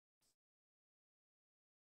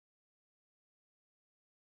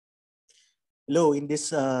Hello, in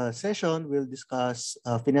this session, we'll discuss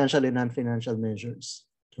financial and non-financial measures.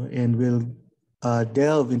 And we'll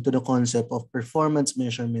delve into the concept of performance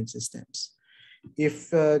measurement systems. If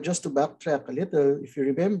just to backtrack a little, if you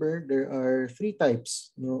remember, there are three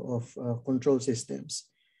types of control systems: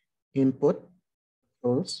 input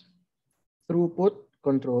controls, throughput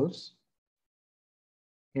controls,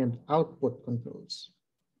 and output controls.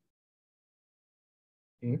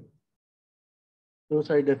 Okay. Those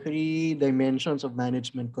are the three dimensions of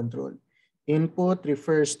management control. Input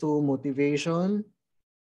refers to motivation,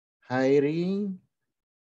 hiring,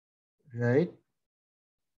 right?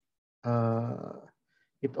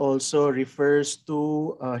 It also refers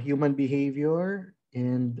to human behavior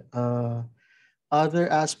and other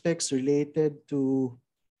aspects related to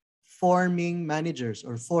forming managers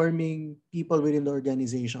or forming people within the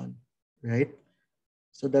organization, right?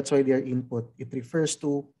 So that's why they are input. It refers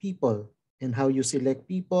to people and how you select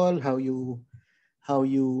people, how you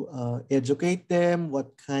educate them,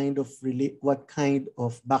 what kind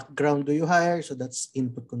of background do you hire. So that's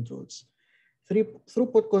input controls.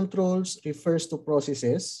 Throughput controls refers to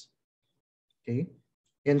processes, okay,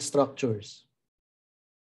 and structures.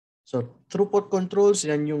 So throughput controls,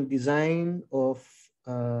 yan yung design of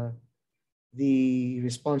the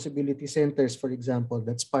responsibility centers, for example.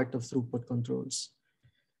 That's part of throughput controls.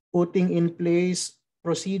 Putting in place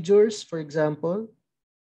procedures, for example,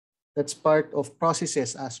 that's part of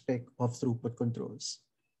processes aspect of throughput controls.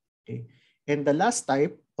 Okay. And the last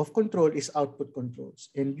type of control is output controls.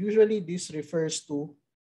 And usually this refers to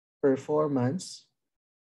performance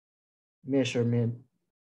measurement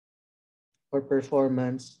or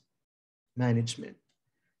performance management.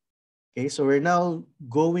 Okay, so we're now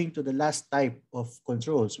going to the last type of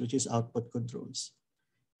controls, which is output controls.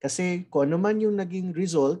 Kasi kung ano man yung naging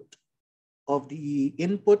result of the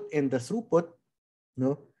input and the throughput,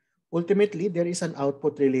 no, ultimately there is an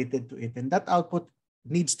output related to it. And that output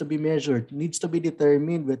needs to be measured, needs to be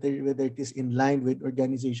determined whether it is in line with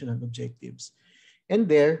organizational objectives. And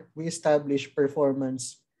there, we establish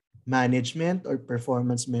performance management or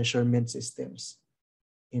performance measurement systems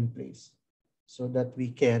in place so that we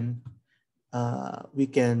can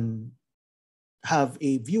have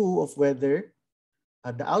a view of whether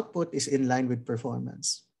the output is in line with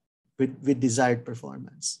performance, with desired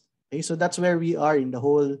performance. Okay, so that's where we are in the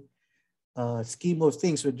whole scheme of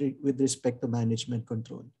things with respect to management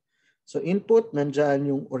control. So input, nandyan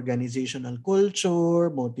yung organizational culture,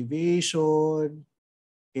 motivation,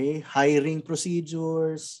 okay, hiring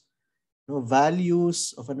procedures,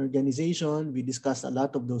 values of an organization. We discussed a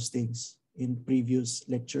lot of those things in previous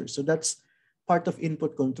lectures. So that's part of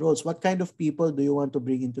input controls. What kind of people do you want to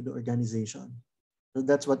bring into the organization? So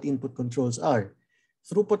that's what input controls are.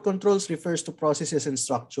 Throughput controls refers to processes and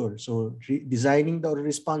structure. So designing the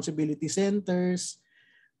responsibility centers,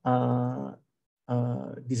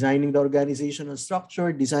 designing the organizational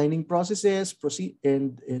structure, designing processes,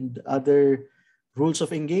 and other rules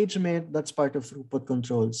of engagement, that's part of throughput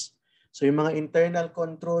controls. So yung mga internal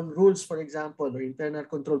control rules, for example, or internal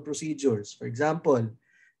control procedures. For example,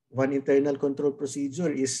 one internal control procedure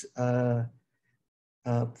is,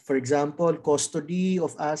 for example, custody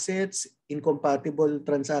of assets, incompatible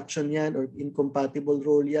transaction yan or incompatible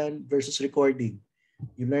role yan versus recording.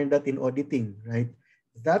 You learned that in auditing, right?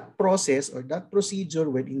 That process or that procedure,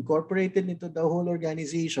 when incorporated into the whole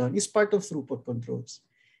organization, is part of throughput controls.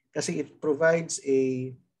 Kasi it provides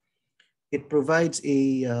a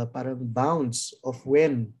parang bounds of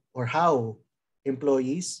when or how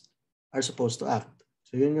employees are supposed to act.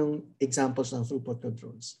 So yun yung examples ng throughput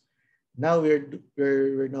controls. Now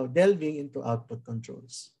we're now delving into output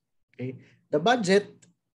controls. Okay, the budget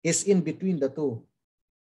is in between the two.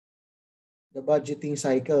 The budgeting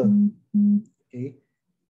cycle. Okay,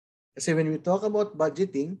 kasi when we talk about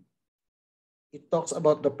budgeting, it talks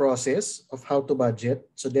about the process of how to budget.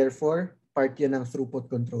 So therefore, part yan ng throughput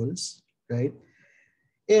controls, right?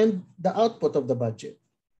 And the output of the budget.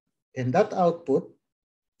 And that output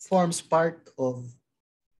forms part of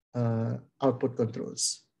output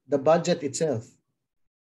controls. The budget itself.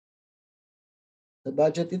 The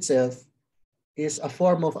budget itself is a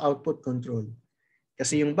form of output control.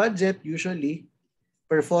 Kasi yung budget, usually,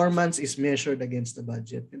 performance is measured against the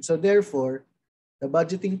budget. And so therefore, the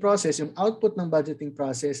budgeting process, yung output ng budgeting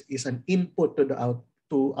process is an input to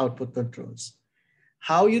output controls.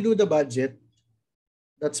 How you do the budget,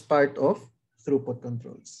 that's part of throughput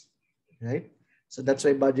controls, right? So that's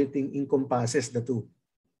why budgeting encompasses the two,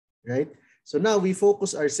 right? So now we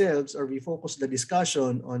focus ourselves or we focus the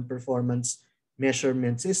discussion on performance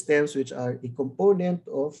measurement systems, which are a component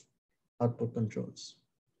of output controls.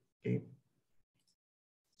 Okay.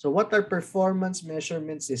 So what are performance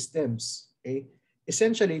measurement systems? Okay.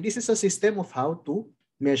 Essentially, this is a system of how to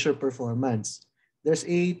measure performance. There's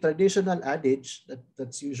a traditional adage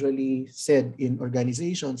that's usually said in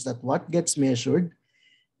organizations that what gets measured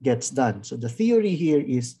gets done. So the theory here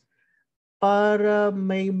is para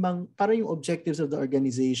yung objectives of the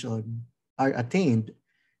organization are attained,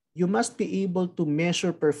 you must be able to measure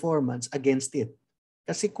performance against it.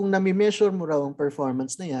 Kasi kung nami-measure mo raw ang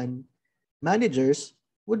performance na yan, managers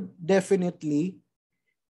would definitely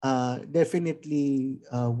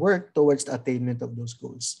work towards the attainment of those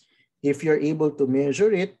goals. If you're able to measure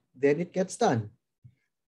it, then it gets done.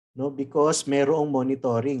 No, because merong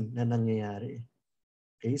monitoring na nangyayari.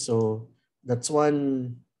 Okay, so that's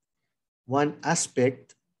one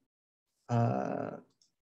aspect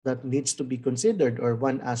that needs to be considered, or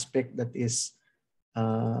one aspect that is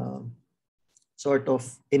sort of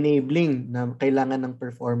enabling na kailangan ng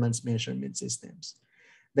performance measurement systems.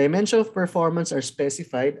 Dimensions of performance are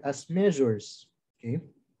specified as measures, okay,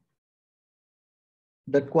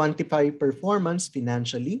 that quantify performance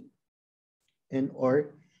financially and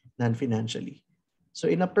or non-financially. So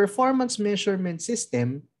in a performance measurement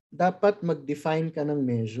system, dapat mag-define ka ng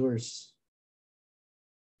measures.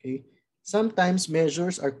 Okay? Sometimes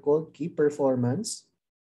measures are called key performance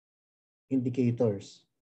indicators.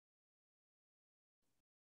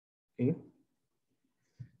 Okay?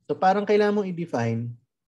 So parang kailangan mong i-define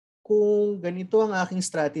kung ganito ang aking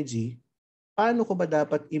strategy, paano ko ba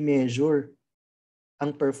dapat i-measure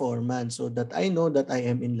ang performance so that I know that I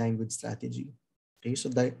am in line with strategy. Okay? So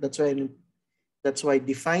that's why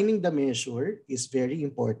defining the measure is very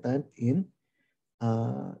important in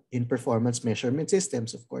performance measurement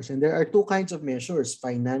systems, of course. And there are two kinds of measures,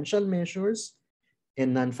 financial measures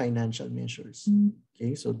and non-financial measures.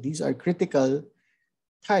 Okay, so these are critical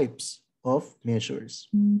types of measures.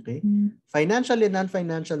 Okay, financial and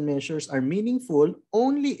non-financial measures are meaningful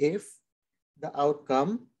only if the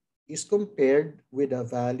outcome is compared with a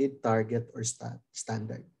valid target or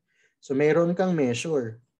standard. So mayroon kang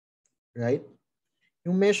measure, right?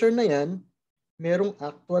 Yung measure na yan, merong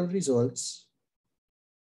actual results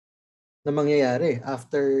na mangyayari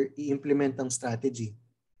after i-implement ang strategy,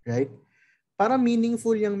 right? Para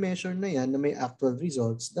meaningful yung measure na yan na may actual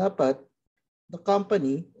results, dapat the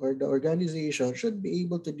company or the organization should be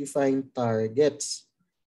able to define targets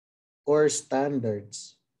or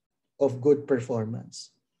standards of good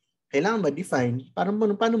performance. Kailangan ma-define para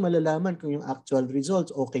paano malalaman kung yung actual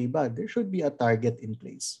results okay ba? There should be a target in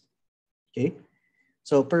place. Okay?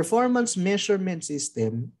 So performance measurement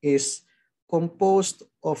system is composed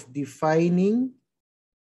of defining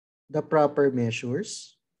the proper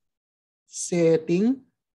measures, setting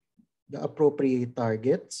the appropriate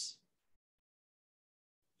targets,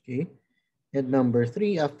 okay? And number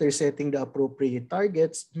 3, after setting the appropriate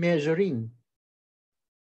targets, measuring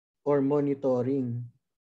or monitoring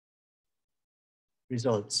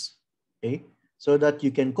results, okay? So that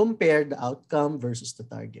you can compare the outcome versus the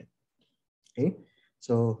target, okay?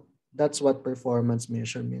 So that's what performance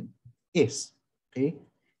measurement is, okay?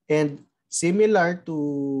 And similar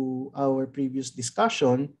to our previous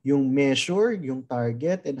discussion, yung measure, yung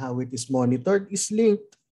target, and how it is monitored is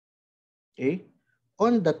linked, okay,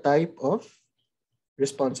 on the type of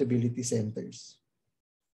responsibility centers,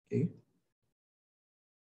 okay?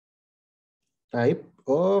 Type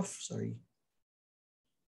of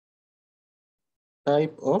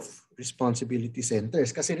responsibility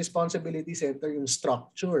centers. Kasi responsibility center yung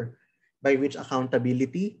structure by which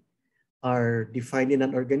accountability are defined in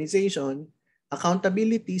an organization.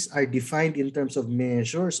 Accountabilities are defined in terms of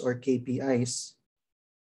measures or KPIs.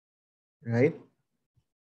 Right?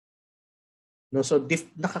 No, so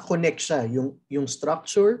nakakonect siya. Yung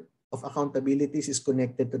structure of accountabilities is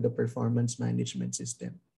connected to the performance management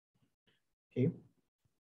system. Okay?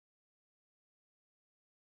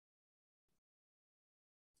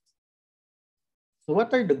 So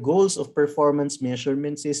what are the goals of performance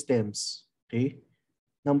measurement systems? Okay?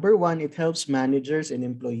 Number 1, it helps managers and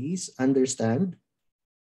employees understand,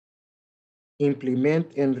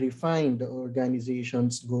 implement, and refine the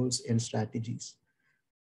organization's goals and strategies.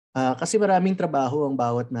 Kasi maraming trabaho ang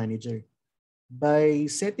bawat manager. By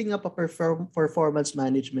setting up a performance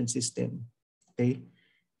management system, okay,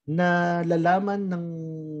 na lalaman ng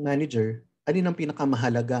manager alin ang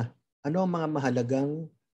pinakamahalaga, ano ang mga mahalagang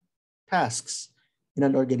tasks in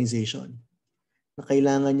an organization na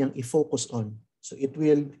kailangan niyang i-focus on. So it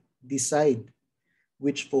will decide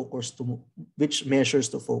which measures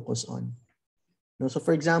to focus on. No, so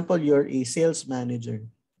for example, you're a sales manager.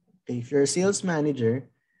 Okay, if you're a sales manager,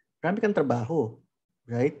 marami kang trabaho,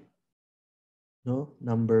 right? No,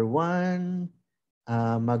 number 1,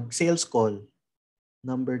 mag-sales call.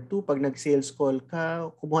 Number 2, pag nag-sales call ka,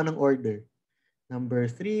 kumuha ng order. Number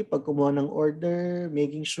 3, pag kumuha ng order,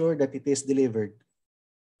 making sure that it is delivered.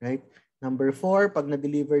 Right? Number 4, pag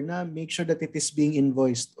na-deliver na, make sure that it is being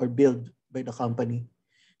invoiced or billed by the company.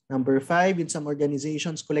 Number 5, in some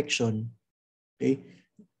organizations, collection. Okay?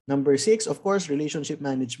 Number 6, of course, relationship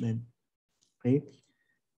management. Okay?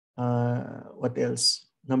 What else?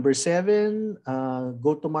 Number 7,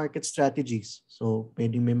 go-to-market strategies. So,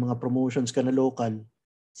 pwedeng may mga promotions ka na local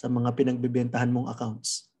sa mga pinagbebentahan mong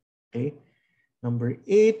accounts. Okay? Number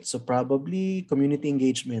 8, so probably community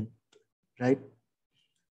engagement, right?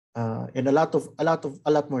 And a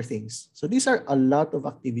lot more things. So these are a lot of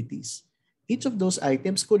activities. Each of those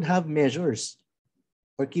items could have measures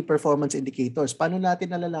or key performance indicators. Paano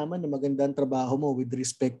natin nalalaman na maganda ang trabaho mo with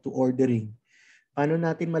respect to ordering? Paano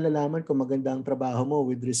natin malalaman kung maganda ang trabaho mo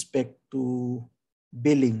with respect to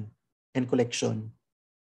billing and collection?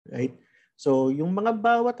 Right? So, yung mga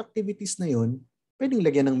bawat activities na yun, pwedeng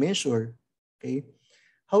lagyan ng measure. Okay?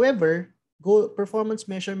 However, performance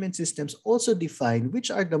measurement systems also define which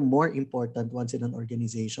are the more important ones in an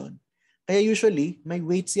organization. Kaya usually, may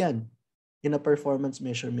weights yan in a performance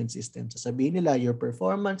measurement system. Sasabihin nila, your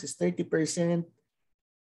performance is 30%,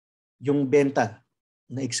 yung benta.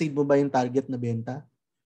 Na-exceed mo ba yung target na benta?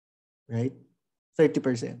 Right?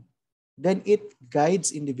 30%. Then it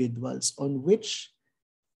guides individuals on which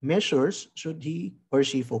measures should he or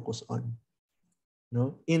she focus on.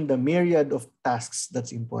 No? In the myriad of tasks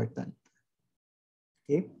that's important.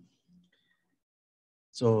 Okay?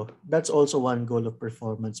 So that's also one goal of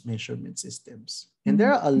performance measurement systems. And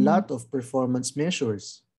there are a lot of performance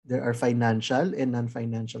measures. There are financial and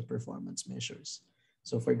non-financial performance measures.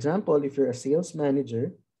 So for example, if you're a sales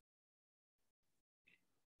manager,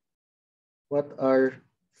 what are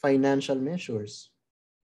financial measures?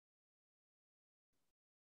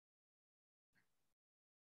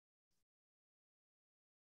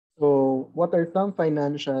 So what are some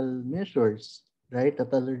financial measures, right,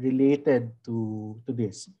 that are related to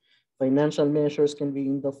this? Financial measures can be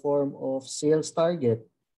in the form of sales target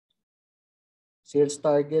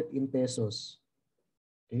in pesos.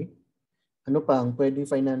 Okay? Ano pa ang pwedeng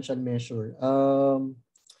financial measure?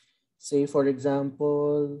 Say for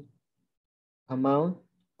example, amount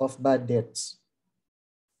of bad debts.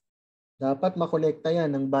 Dapat makolekta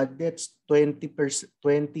yan ng bad debts 20,000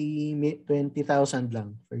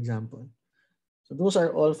 lang, for example. So those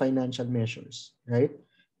are all financial measures, right?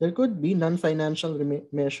 There could be non-financial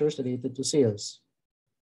measures related to sales.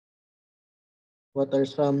 What are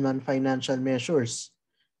some non-financial measures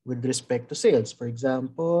with respect to sales? For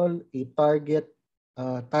example, a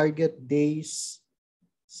target days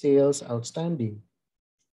sales outstanding.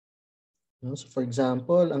 So for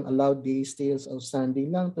example, ang allowed days sales outstanding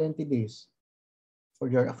lang 20 days for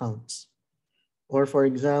your accounts. Or for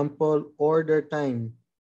example, order time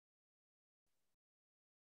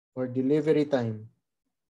or delivery time.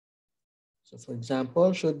 So for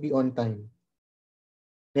example, should be on time,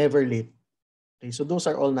 never late. Okay, so those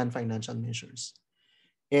are all non-financial measures.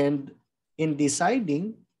 And in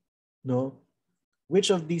deciding, which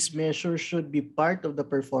of these measures should be part of the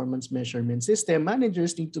performance measurement system,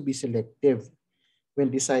 managers need to be selective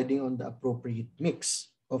when deciding on the appropriate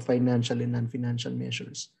mix of financial and non-financial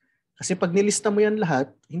measures. Kasi pag nilista mo yan lahat,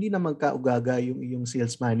 hindi na magkaugaga yung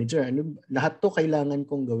sales manager. Lahat to kailangan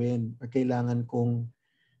kong gawin or kailangan kong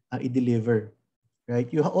i-deliver. Right?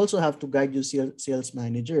 You also have to guide your sales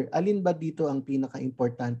manager. Alin ba dito ang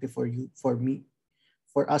pinaka-importante for you, for me,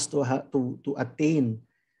 for us to attain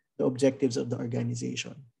the objectives of the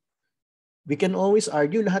organization? We can always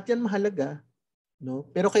argue, lahat yan mahalaga,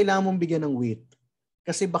 pero kailangan mong bigyan ng weight.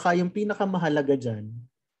 Kasi baka yung pinakamahalaga dyan,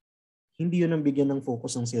 hindi yun ang bigyan ng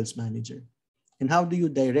focus ng sales manager. And how do you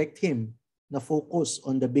direct him na focus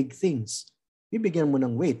on the big things? Bibigyan mo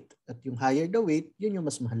ng weight. At yung higher the weight, yun yung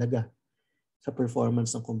mas mahalaga sa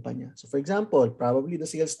performance ng kumpanya. So for example, probably the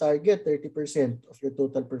sales target, 30% of your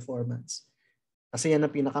total performance. Kasi yan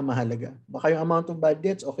ang pinakamahalaga. Baka yung amount of bad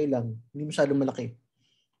debts, okay lang. Hindi masyadong malaki.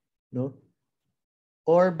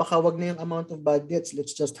 Or baka wag na yung amount of bad debts.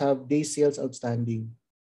 Let's just have days sales outstanding.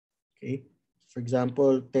 Okay? For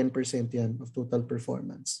example, 10% yan of total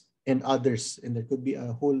performance. And others. And there could be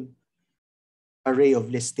a whole array of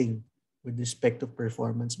listing with respect to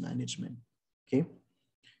performance management. Okay?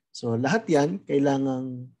 So lahat yan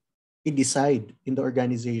kailangang i-decide in the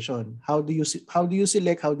organization. How do you select?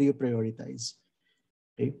 How do you prioritize?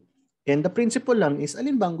 Okay? And the principle lang is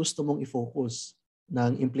alin ba ang gusto mong i-focus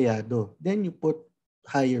ng empleyado? Then you put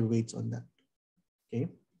higher weights on that.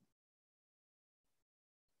 Okay?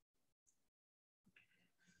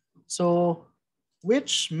 So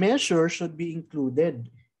which measure should be included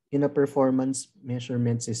in a performance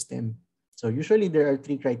measurement system? So usually there are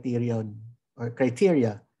three criteria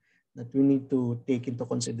that we need to take into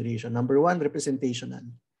consideration. Number one, representational.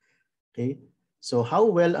 Okay. So how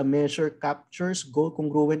well a measure captures goal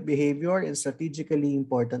congruent behavior and strategically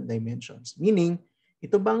important dimensions. Meaning,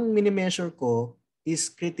 ito bang mini-measure ko is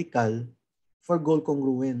critical for goal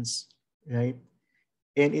congruence, right?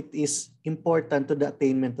 And it is important to the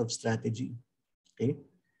attainment of strategy. Okay?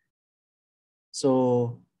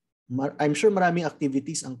 So, I'm sure maraming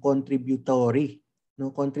activities ang contributory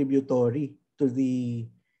to the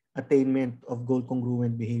attainment of goal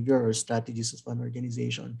congruent behavior or strategies of an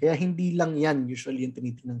organization. Kaya hindi lang yan usually yung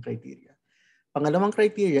tinitingnan criteria. Pangalawang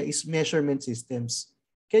criteria is measurement systems.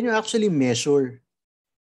 Can you actually measure?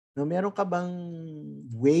 No, meron ka bang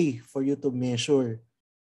way for you to measure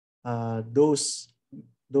those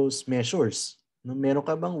measures? No, meron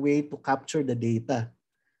ka bang way to capture the data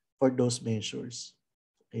for those measures?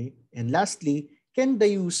 Okay? And lastly, can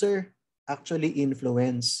the user actually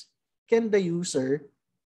influence? Can the user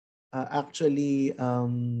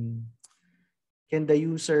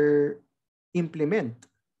implement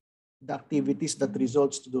the activities that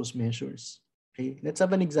results to those measures? Okay, let's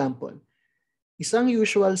have an example. Isang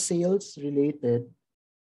usual sales related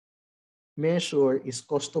measure is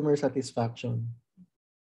customer satisfaction.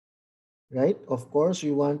 Right? Of course,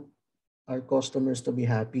 we want our customers to be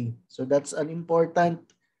happy. So that's an important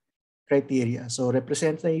criteria. So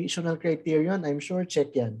representational criterion, I'm sure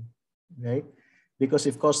check yan. Right? Because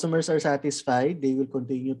if customers are satisfied, they will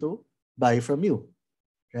continue to buy from you,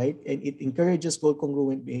 right? And it encourages goal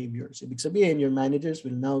congruent behaviors. Ibig sabihin, your managers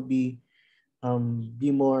will now be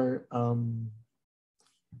more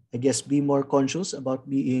conscious about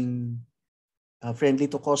being friendly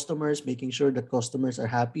to customers, making sure that customers are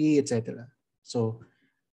happy, etc. So,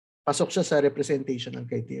 pasok siya sa representational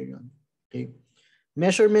criterion. Okay?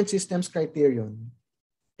 Measurement systems criterion.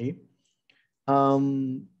 Okay?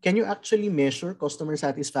 Can you actually measure customer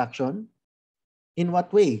satisfaction? In what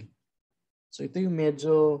way? So ito yung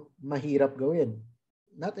medyo mahirap gawin.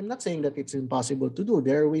 I'm not saying that it's impossible to do.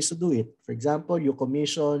 There are ways to do it. For example, you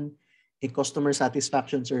commission a customer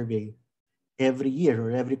satisfaction survey every year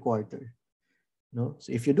or every quarter. No?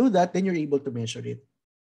 So if you do that, then you're able to measure it.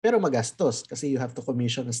 Pero magastos kasi you have to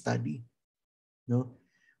commission a study. No?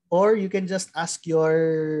 Or you can just ask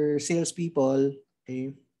your salespeople,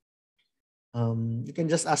 okay, you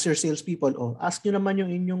can just ask your salespeople, ask nyo naman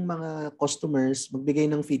yung inyong mga customers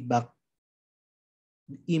magbigay ng feedback.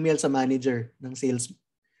 Email sa manager ng sales,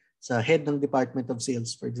 sa head ng department of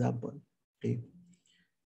sales, for example. Okay.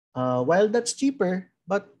 While that's cheaper,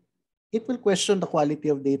 but it will question the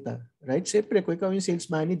quality of data. Right? Siyempre, kung ikaw yung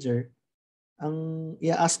sales manager, ang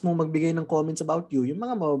i-ask mo magbigay ng comments about you, yung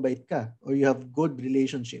mga mababait ka or you have good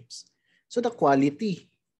relationships. So the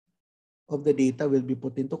quality of the data will be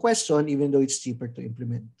put into question even though it's cheaper to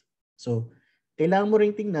implement. So, kailangan mo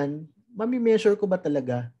ring tingnan, mami-measure ko ba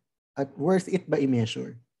talaga at worth it ba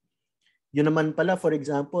i-measure? Yun naman pala, for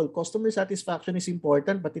example, customer satisfaction is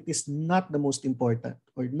important but it is not the most important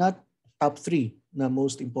or not top 3 na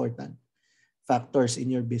most important factors in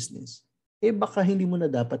your business. Baka hindi mo na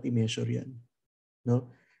dapat i-measure yan. No?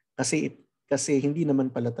 Kasi hindi naman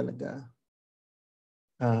pala talaga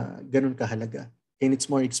ganun kahalaga. And it's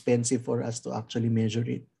more expensive for us to actually measure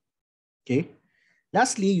it. Okay?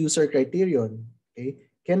 Lastly, user criterion. Okay?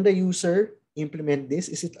 Can the user implement this?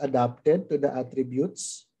 Is it adapted to the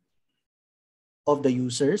attributes of the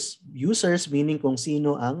users? Users meaning kung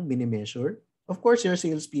sino ang mini-measure. Of course, your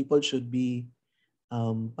salespeople should be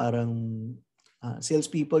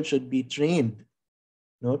salespeople should be trained,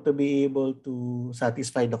 no, to be able to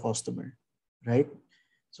satisfy the customer, right?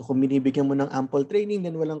 So kung binibigyan mo ng ample training,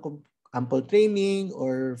 then walang ample training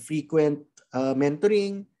or frequent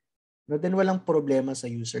mentoring, no, then walang problema sa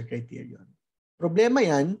user criterion. Problema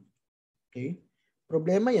yan, okay?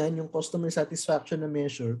 Problema yan, yung customer satisfaction na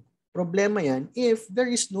measure, problema yan if there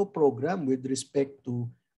is no program with respect to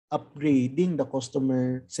upgrading the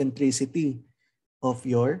customer centricity of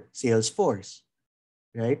your sales force,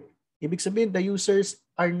 right? Ibig sabihin, the users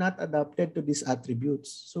are not adapted to these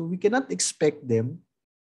attributes. So we cannot expect them,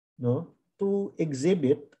 no, to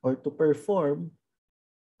exhibit or to perform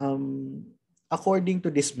according to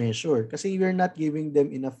this measure kasi you're not giving them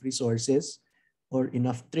enough resources or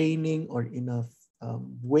enough training or enough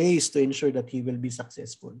ways to ensure that he will be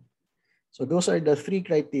successful. So those are the 3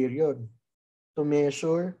 criterion to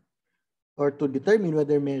measure or to determine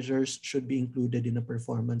whether measures should be included in a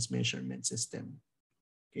performance measurement system.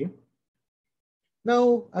 Okay.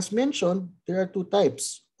 Now, as mentioned, there are 2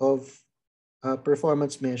 types of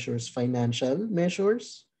performance measures, financial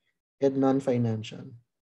measures, and non-financial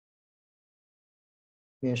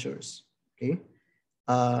measures. Okay.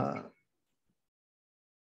 Uh,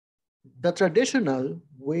 the traditional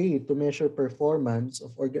way to measure performance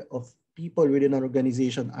of people within an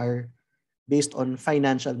organization are based on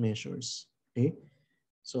financial measures. Okay.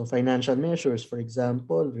 So financial measures, for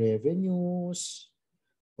example, revenues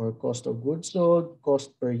or cost of goods sold,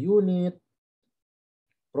 cost per unit,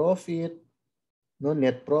 profit, no,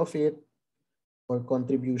 net profit, or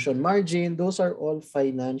contribution margin. Those are all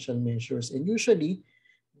financial measures. And usually,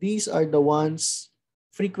 these are the ones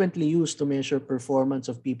frequently used to measure performance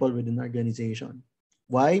of people within an organization.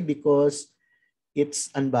 Why? Because it's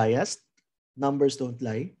unbiased. Numbers don't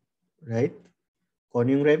lie, right? Kung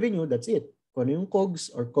ano yung revenue, that's it. Kung ano yung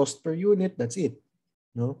COGS or cost per unit, that's it.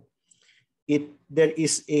 No? There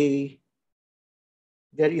is a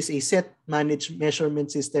set managed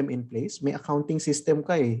measurement system in place. May accounting system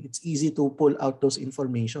ka eh. It's easy to pull out those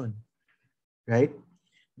information, right?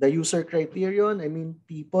 The user criterion, I mean,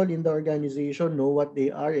 people in the organization know what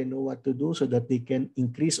they are and know what to do so that they can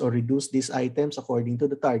increase or reduce these items according to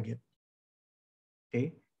the target.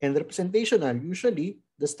 Okay? And representational, usually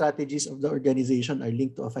the strategies of the organization are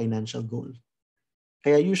linked to a financial goal.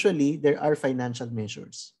 Kaya usually there are financial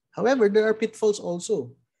measures. However, there are pitfalls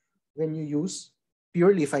also when you use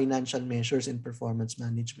purely financial measures in performance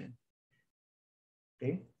management.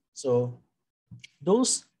 Okay? So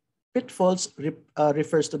those pitfalls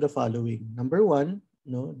refers to the following. Number one,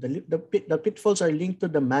 no, the pitfalls are linked to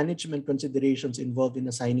the management considerations involved in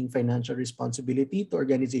assigning financial responsibility to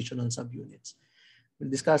organizational subunits. We'll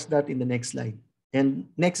discuss that in the next slide. And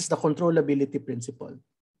next is the controllability principle.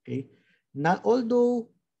 Okay. Now, although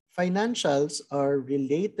financials are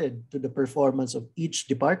related to the performance of each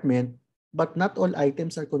department, but not all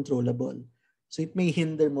items are controllable. So it may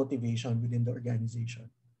hinder motivation within the organization.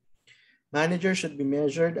 Managers should be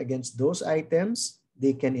measured against those items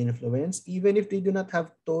they can influence, even if they do not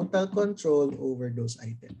have total control over those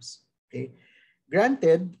items. Okay.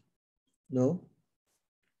 Granted, no,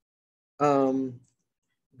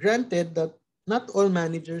 granted that not all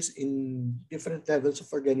managers in different levels of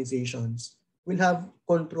organizations will have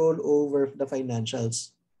control over the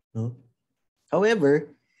financials. No? However,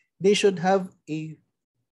 they should have a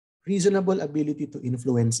reasonable ability to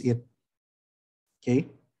influence it. Okay?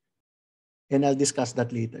 And I'll discuss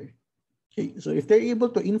that later. Okay? So if they're able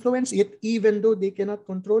to influence it, even though they cannot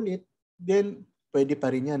control it, then pwede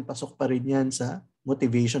pa rin yan, pasok pa rin yan sa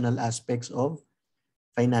motivational aspects of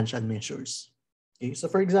financial measures. Okay? So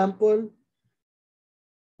for example,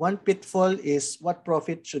 one pitfall is what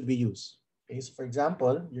profit should we use? Okay, so for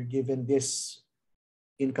example, you're given this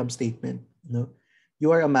income statement. No, you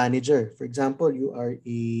are a manager. For example, you are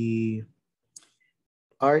a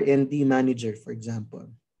R&D manager, for example.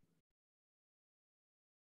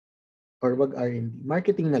 Or wag R&D,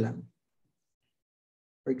 marketing na lang.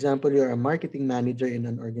 For example, you're a marketing manager in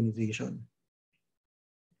an organization.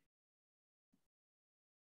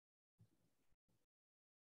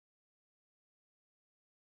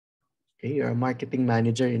 Okay, you're a marketing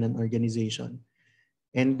manager in an organization.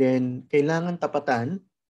 And then, kailangan tapatan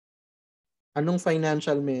anong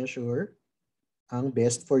financial measure ang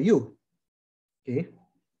best for you. Okay?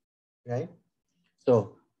 Right?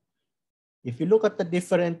 So, if you look at the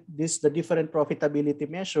different profitability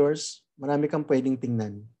measures, marami kang pwedeng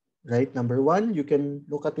tingnan. Right? Number one, you can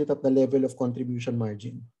look at it at the level of contribution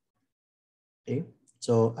margin. Okay?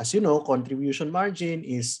 So, as you know, contribution margin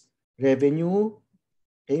is revenue,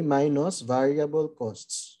 okay, minus variable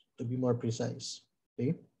costs, to be more precise.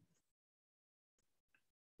 Okay?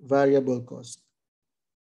 Variable cost.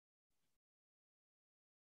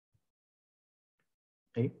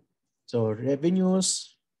 Okay? So,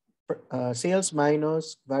 revenues, sales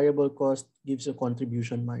minus variable cost gives you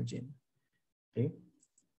contribution margin. Okay?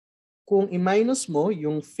 Kung i-minus mo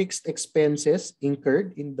yung fixed expenses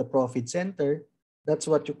incurred in the profit center, that's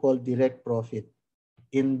what you call direct profit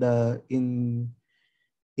in the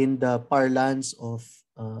parlance of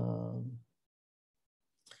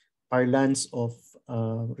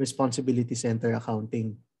responsibility center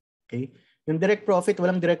accounting. Okay? Yung direct profit,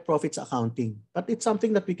 walang direct profit sa accounting, but it's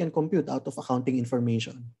something that we can compute out of accounting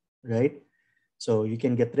information, right? So you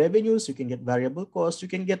can get revenues, you can get variable costs, you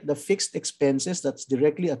can get the fixed expenses that's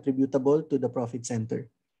directly attributable to the profit center,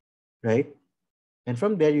 right? And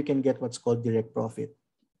from there, you can get what's called direct profit,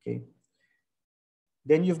 okay?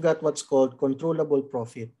 Then you've got what's called controllable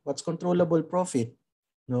profit. What's controllable profit?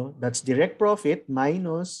 No, that's direct profit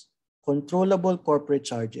minus controllable corporate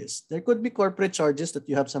charges. There could be corporate charges that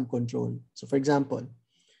you have some control. So for example,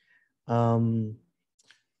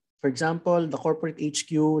 For example, the corporate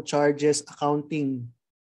HQ charges accounting.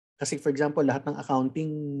 Kasi for example, lahat ng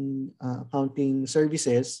accounting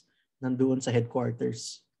services nandoon sa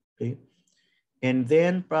headquarters. Okay? And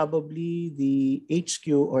then probably the HQ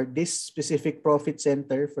or this specific profit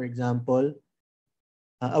center, for example,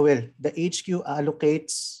 the HQ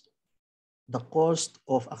allocates the cost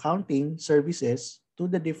of accounting services to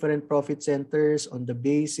the different profit centers on the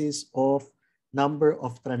basis of number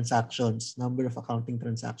of transactions, number of accounting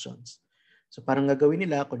transactions. So parang gagawin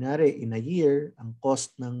nila, kunyari, in a year, ang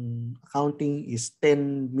cost ng accounting is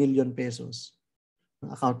 10 million pesos.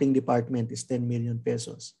 Ang accounting department is 10 million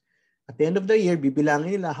pesos. At the end of the year,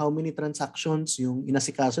 bibilangin nila how many transactions yung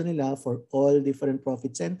inasikaso nila for all different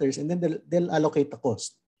profit centers, and then they'll allocate the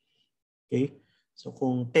cost. Okay? So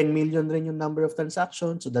kung 10 million rin yung number of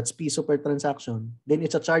transactions, so that's piso per transaction, then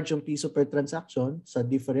it's a charge yung piso per transaction sa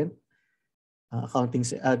different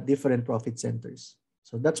different profit centers.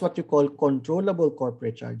 So that's what you call controllable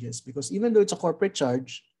corporate charges, because even though it's a corporate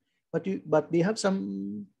charge, but they have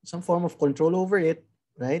some form of control over it,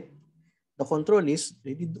 right? The control is,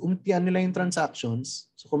 umtian nila yung transactions.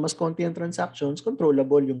 So kung mas konti ang transactions,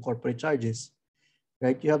 controllable yung corporate charges.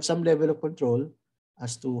 Right? You have some level of control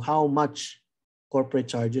as to how much corporate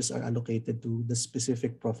charges are allocated to the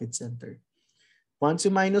specific profit center. Once you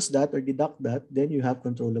minus that or deduct that, then you have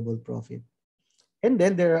controllable profit. And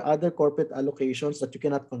then there are other corporate allocations that you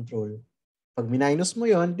cannot control. Pag minus mo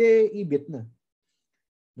yon, EBIT na.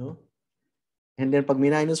 No? And then pag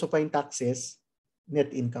minus mo pa yung taxes, net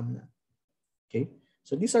income na. Okay,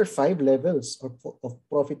 so these are 5 levels of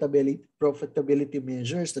profitability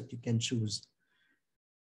measures that you can choose.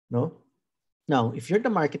 No? Now, if you're the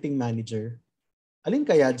marketing manager, alin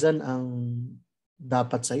kaya dyan ang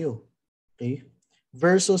dapat sa'yo? Okay?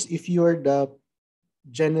 Versus if you're the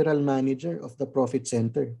general manager of the profit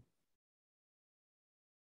center.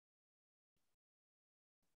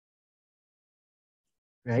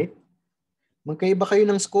 Right? Magkaiba kayo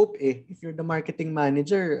ng scope eh. If you're the marketing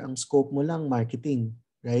manager, ang scope mo lang marketing,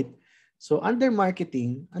 right? So under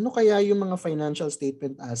marketing, ano kaya yung mga financial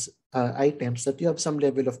statement as items that you have some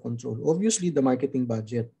level of control? Obviously, the marketing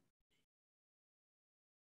budget.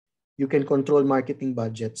 You can control marketing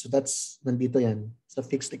budget. So that's nandito yan sa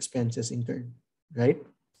fixed expenses incurred, right?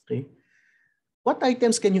 Okay. What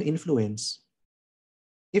items can you influence?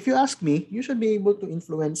 If you ask me, you should be able to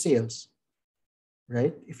influence sales.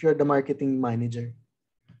 Right? If you're the marketing manager.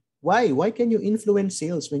 Why? Why can you influence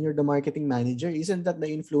sales when you're the marketing manager? Isn't that the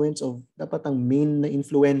influence of, dapat ang main na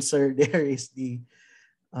influencer there is the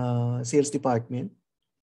sales department?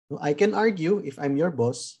 I can argue, if I'm your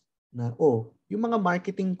boss, na yung mga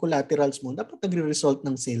marketing collaterals mo, dapat nagre-result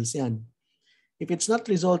ng sales yan. If it's not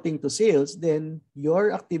resulting to sales, then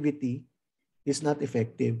your activity is not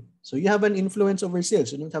effective. So you have an influence over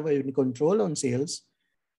sales. You don't have any control on sales,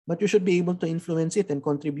 but you should be able to influence it and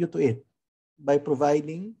contribute to it by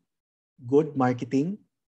providing good marketing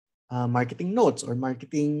notes or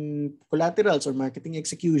marketing collaterals or marketing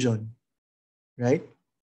execution, right?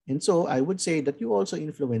 And so I would say that you also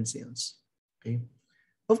influence sales. Okay.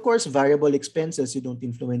 Of course, variable expenses, you don't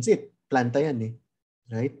influence it. Planta yan eh,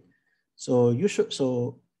 right? So you should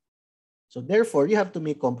so therefore you have to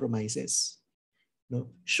make compromises. No?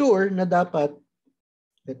 Sure na dapat.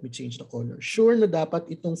 Let me change the color. Sure na dapat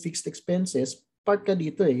itong fixed expenses, part ka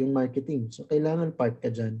dito eh, yung marketing. So, kailangan part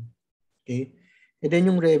ka dyan. Okay? And then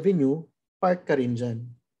yung revenue, part ka rin dyan.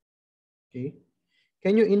 Okay?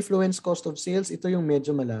 Can you influence cost of sales? Ito yung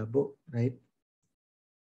medyo malabo, right?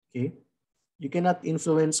 Okay? You cannot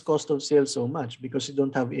influence cost of sales so much because you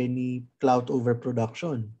don't have any clout over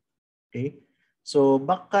production. Okay? So,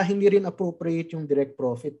 baka hindi rin appropriate yung direct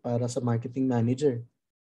profit para sa marketing manager.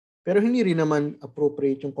 Pero hindi rin naman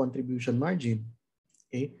appropriate yung contribution margin.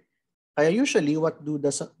 Okay? Kaya usually, what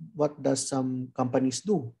does some companies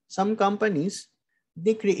do? Some companies,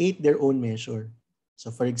 they create their own measure.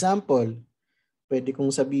 So for example, pwede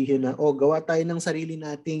kong sabihin na, gawa tayo ng sarili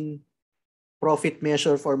nating profit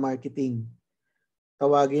measure for marketing.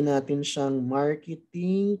 Tawagin natin siyang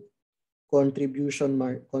marketing contribution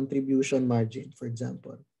margin, for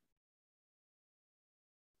example.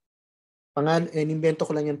 Inimbento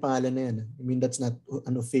ko lang yung pangalan na yan. I mean, that's not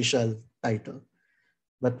an official title.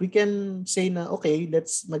 But we can say na, okay,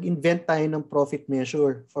 let's mag-invent tayo ng profit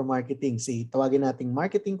measure for marketing. Say, tawagin natin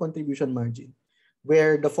marketing contribution margin,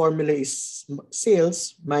 where the formula is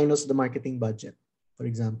sales minus the marketing budget, for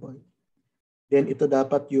example. Then ito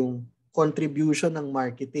dapat yung contribution ng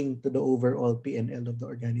marketing to the overall P&L of the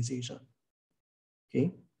organization.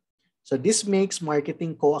 Okay? So this makes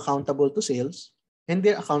marketing co-accountable to sales, and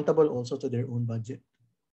they're accountable also to their own budget.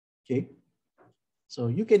 Okay? So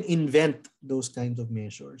you can invent those kinds of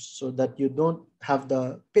measures so that you don't have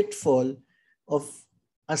the pitfall of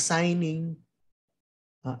assigning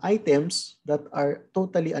items that are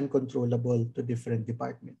totally uncontrollable to different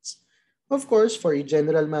departments. Of course, for a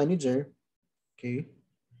general manager, okay,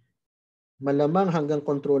 malamang hanggang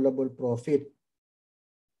controllable profit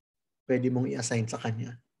pwede mong i-assign sa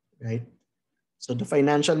kanya, right? So the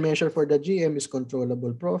financial measure for the GM is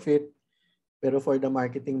controllable profit, pero for the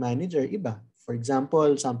marketing manager, iba. For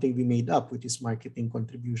example, something we made up, which is marketing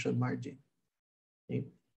contribution margin. Okay?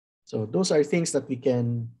 So those are things that we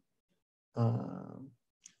can,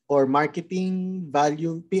 or marketing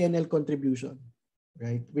value P&L contribution,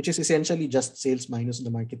 right? Which is essentially just sales minus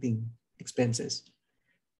the marketing expenses,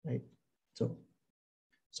 right? So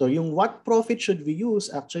yung what profit should we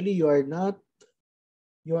use, actually you are not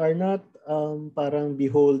parang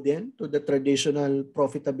beholden to the traditional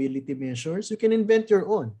profitability measures. You can invent your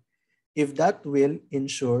own if that will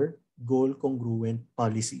ensure goal congruent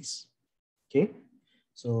policies. Okay?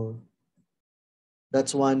 So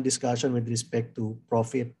that's one discussion with respect to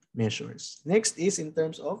profit measures. Next is in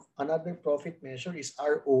terms of another profit measure is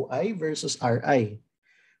ROI versus RI.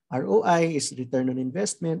 ROI is return on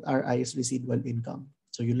investment, RI is residual income.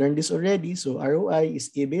 So you learned this already. So ROI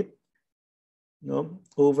is EBIT,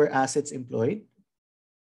 over assets employed.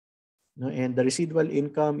 And the residual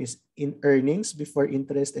income is in earnings before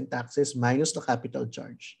interest and taxes minus the capital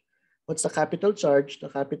charge. What's the capital charge? The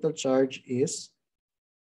capital charge is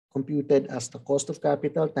computed as the cost of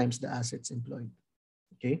capital times the assets employed.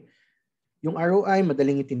 Okay? Yung ROI,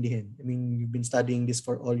 madaling intindihin. I mean, you've been studying this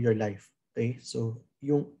for all your life. Okay? So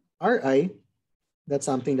yung RI, that's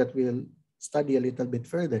something that we'll study a little bit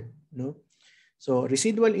further. So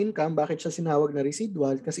residual income, bakit siya sinawag na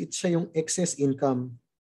residual? Kasi it's siya yung excess income.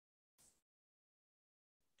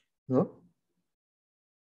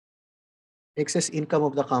 Excess income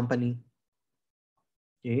of the company.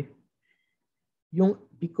 Okay?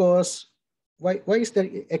 Because why is there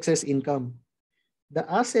excess income? The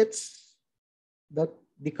assets that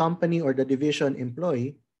the company or the division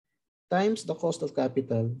employ times the cost of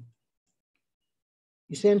capital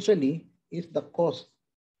essentially is the cost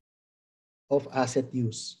of asset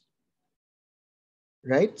use.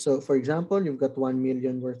 Right? So for example, you've got 1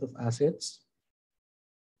 million worth of assets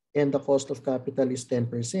and the cost of capital is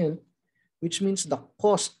 10%, which means the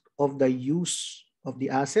cost of the use of the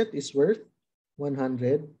asset is worth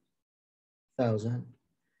 100,000.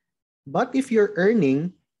 But if you're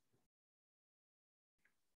earning,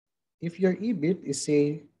 if your EBIT is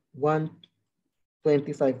say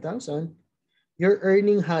 125,000, you're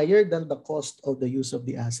earning higher than the cost of the use of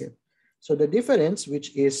the asset. So the difference,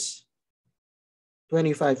 which is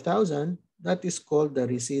 25,000, that is called the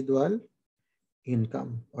residual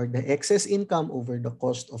income or the excess income over the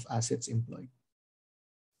cost of assets employed.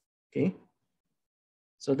 Okay?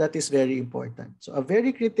 So that is very important. So a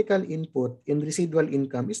very critical input in residual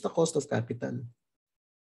income is the cost of capital.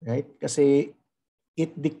 Right? Kasi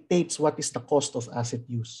it dictates what is the cost of asset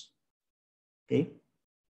use. Okay?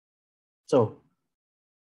 So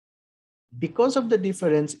because of the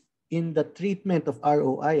difference in the treatment of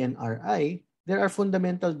ROI and RI, there are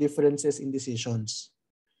fundamental differences in decisions.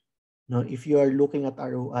 Now, if you are looking at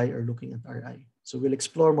ROI or looking at RI. So we'll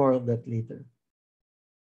explore more of that later.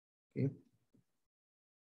 Okay.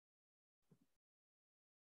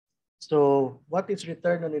 So what is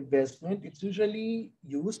return on investment? It's usually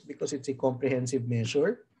used because it's a comprehensive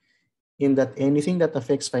measure in that anything that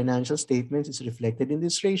affects financial statements is reflected in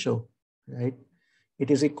this ratio, right?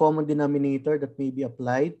 It is a common denominator that may be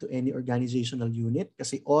applied to any organizational unit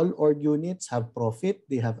kasi all org units have profit,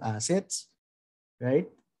 they have assets, right?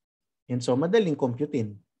 And so madaling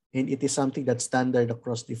computin. And it is something that's standard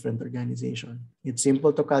across different organizations. It's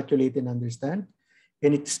simple to calculate and understand,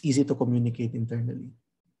 and it's easy to communicate internally.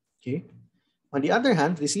 Okay. On the other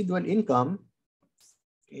hand, residual income,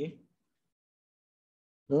 okay,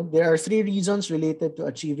 there are 3 reasons related to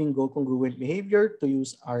achieving goal congruent behavior to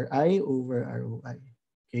use RI over ROI.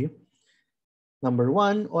 Okay. Number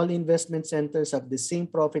 1, all investment centers have the same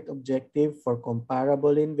profit objective for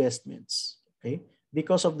comparable investments. Okay.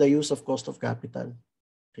 Because of the use of cost of capital.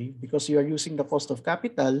 Okay. Because you are using the cost of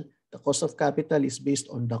capital is based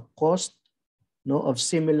on the cost of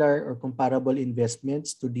similar or comparable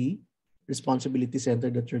investments to the responsibility center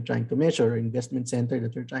that you're trying to measure or investment center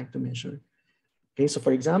that you're trying to measure. Okay, so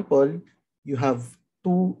for example, you have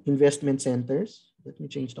 2 investment centers. Let me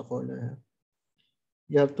change the color.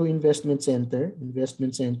 You have 2 investment center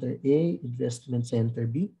A, investment center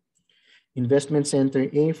B. Investment center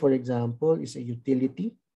A, for example, is a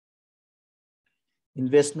utility.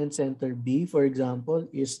 Investment center B, for example,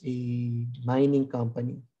 is a mining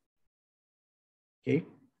company. Okay.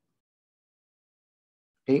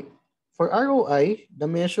 Okay. For ROI, the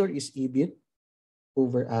measure is EBIT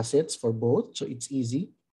over assets for both. So it's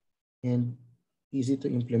easy and easy to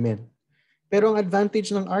implement. Pero ang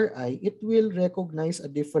advantage ng RI, it will recognize a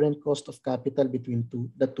different cost of capital between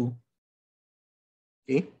the two.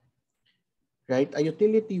 Okay? Right? A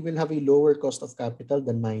utility will have a lower cost of capital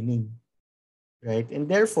than mining. Right? And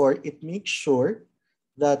therefore, it makes sure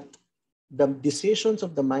that the decisions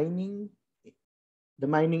of the mining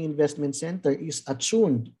investment center is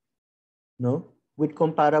attuned, no, with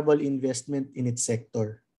comparable investment in its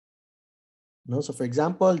sector. No? So for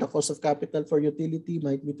example, the cost of capital for utility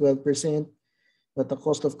might be 12%, but the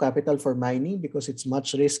cost of capital for mining, because it's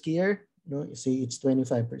much riskier, no, say it's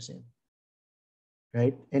 25%.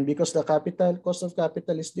 Right? And because the cost of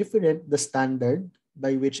capital is different, the standard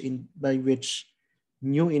by which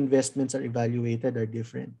new investments are evaluated are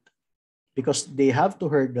different, because they have to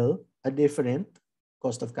hurdle a different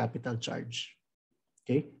cost of capital charge.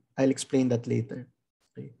 Okay? I'll explain that later.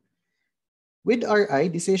 Okay. With RI,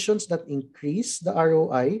 decisions that increase the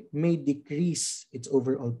ROI may decrease its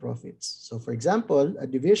overall profits. So for example, a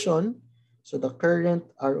division, so the current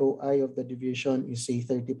ROI of the division is say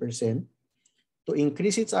 30%. To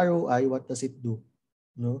increase its ROI, what does it do?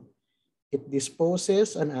 No? It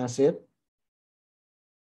disposes an asset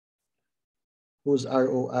whose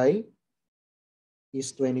ROI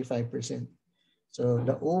is 25%. So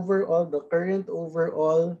the current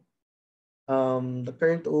overall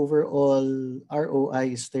ROI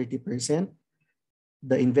is 30%.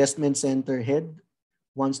 The investment center head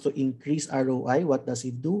wants to increase ROI. What does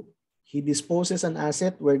he do? He disposes an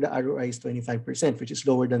asset where the ROI is 25%, which is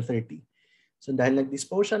lower than 30. So dahil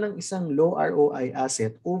nag-dispose siya ng isang low ROI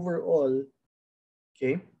asset, overall,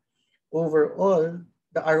 the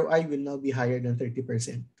ROI will now be higher than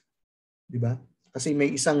 30%. Diba? Kasi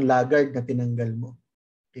may isang laggard na tinanggal mo.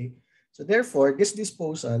 Okay? So therefore, this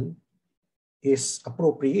disposal is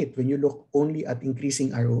appropriate when you look only at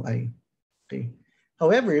increasing ROI. Okay.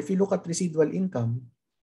 However, if you look at residual income,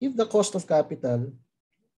 if the cost of capital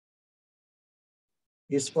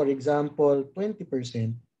is, for example, 20%,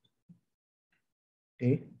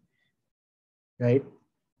 okay, right,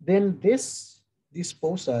 then this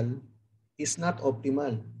disposal is not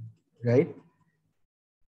optimal, right?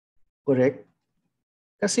 Correct?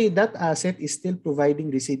 Kasi that asset is still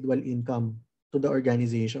providing residual income to the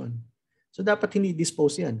organization. So dapat hindi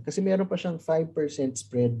dispose yan kasi meron pa siyang 5%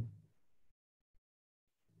 spread.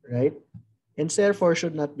 Right? And therefore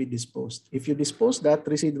should not be disposed. If you dispose that,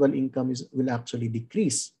 residual income will actually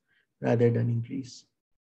decrease rather than increase.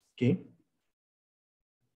 Okay?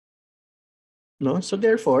 No? So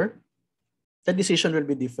therefore, the decision will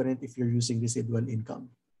be different if you're using residual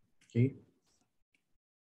income. Okay?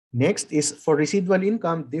 Next is for residual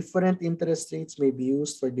income, different interest rates may be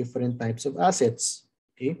used for different types of assets.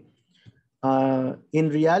 Okay? In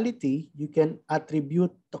reality, you can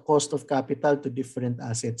attribute the cost of capital to different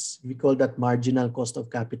assets. We call that marginal cost of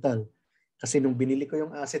capital. Kasi nung binili ko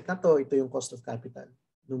yung asset na to, ito yung cost of capital.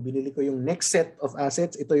 Nung binili ko yung next set of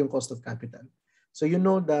assets, ito yung cost of capital. So you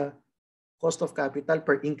know the cost of capital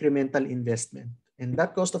per incremental investment. And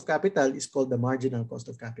that cost of capital is called the marginal cost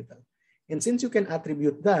of capital. And since you can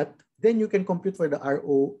attribute that, then you can compute for the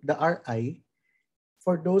RI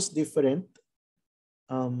for those different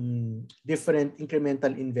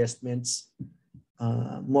incremental investments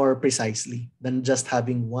more precisely than just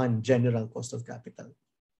having one general cost of capital.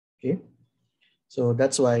 Okay, so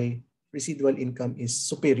that's why residual income is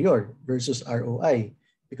superior versus ROI,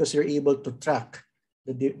 because you're able to track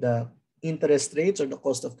the interest rates or the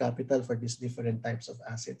cost of capital for these different types of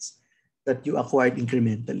assets that you acquired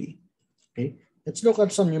incrementally. Okay, let's look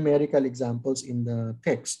at some numerical examples in the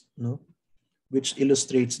text, which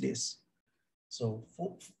illustrates this. So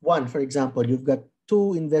one, for example, you've got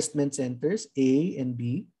two investment centers, A and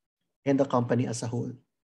B, and the company as a whole.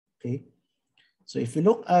 Okay. So if you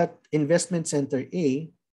look at investment center A,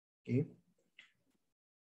 okay,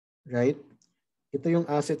 right? Ito yung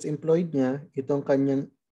assets employed niya, itong kanyang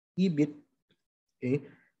EBIT, okay?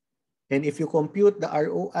 And if you compute the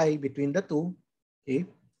ROI between the two, okay,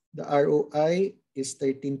 the ROI is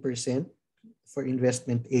 13% for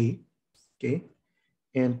investment A, okay?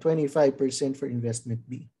 And 25% for investment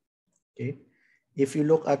B. Okay. If you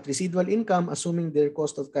look at residual income, assuming their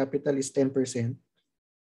cost of capital is 10%,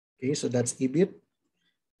 okay, so that's EBIT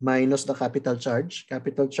minus the capital charge.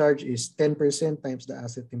 Capital charge is 10% times the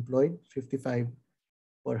asset employed, 55,400.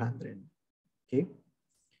 Okay.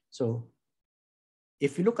 So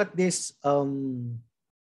if you look at this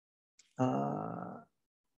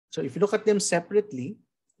So if you look at them separately,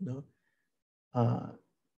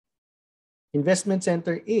 investment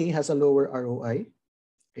center A has a lower ROI,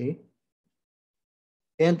 okay,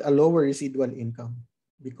 and a lower residual income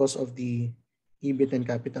because of the EBIT and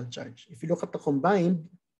capital charge. If you look at the combined,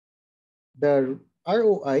 the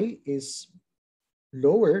ROI is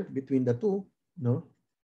lower between the two,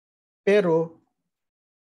 pero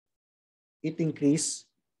it is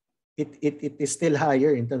still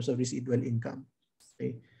higher in terms of residual income.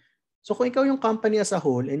 Okay. So kung ikaw yung company as a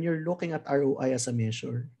whole and you're looking at ROI as a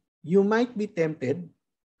measure, you might be tempted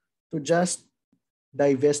to just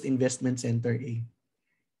divest investment center A.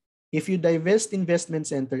 If you divest investment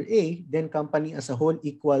center A, then company as a whole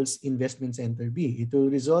equals investment center B. It will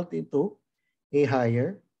result into a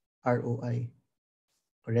higher ROI.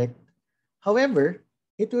 Correct? However,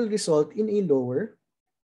 it will result in a lower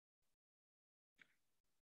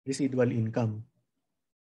residual income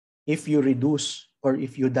if you reduce or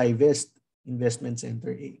if you divest investment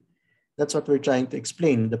center A. That's what we're trying to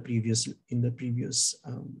explain in the previous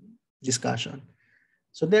discussion.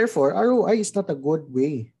 So therefore, ROI is not a good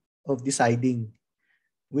way of deciding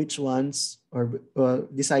which ones or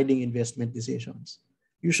deciding investment decisions.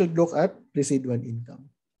 You should look at residual income.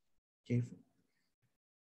 Okay.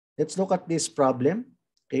 Let's look at this problem.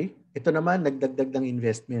 Okay. Ito naman, nagdagdag ng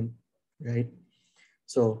investment. Right?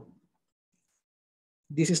 So,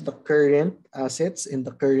 this is the current assets and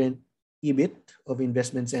the current EBIT of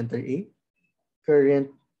investment center A.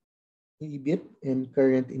 Current EBIT and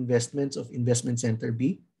current investments of investment center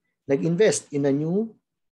B. Nag-invest in a new,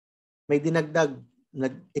 may dinagdag,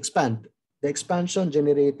 nag-expand. The expansion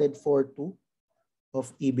generated 4.2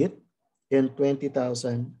 of EBIT and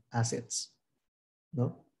 20,000 assets.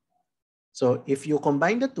 No? So if you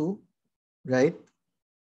combine the two, right,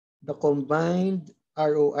 the combined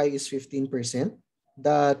ROI is 15%,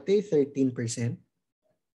 dati 13%.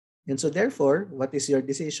 And so therefore, what is your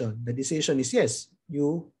decision? The decision is yes,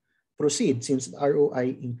 you proceed since the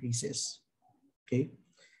ROI increases. Okay?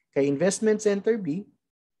 Kay investment center B,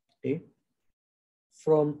 okay,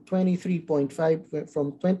 from 23.5,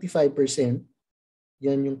 from 25%,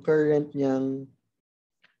 yan yung current niyang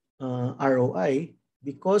ROI.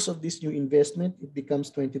 Because of this new investment, it becomes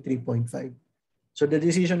 23.5. So the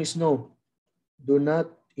decision is no, do not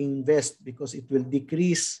invest because it will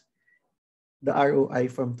decrease the ROI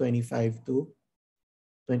from 25 to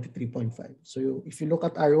 23.5. So if you look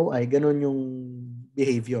at ROI, ganon yung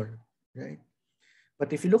behavior, right?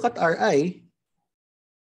 But if you look at RI,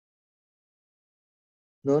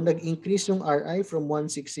 no, nag-increase yung RI from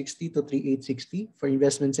 1,660 to 3,860 for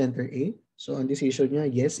investment center A. So ang decision niya,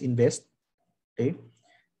 yes, invest. Okay?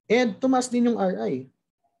 And tumas din yung RI,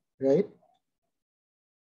 right?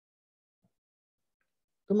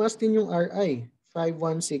 Tumas din yung RI,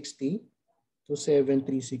 5,160 to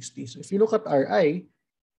 7,360. So if you look at RI,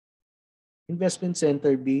 investment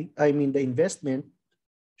center B, the investment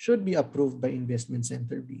should be approved by investment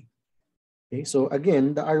center B. Okay, so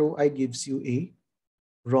again, the ROI gives you a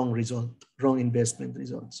wrong result, wrong investment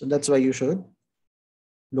result. So that's why you should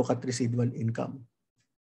look at residual income.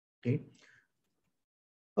 Okay.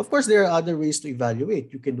 Of course, there are other ways to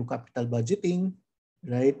evaluate. You can do capital budgeting,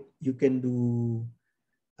 right? You can do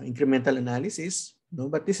incremental analysis, no?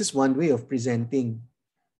 But this is one way of presenting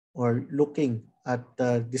or looking at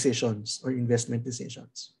decisions or investment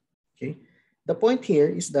decisions. Okay. The point here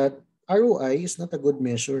is that ROI is not a good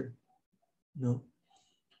measure, no,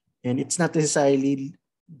 and it's not necessarily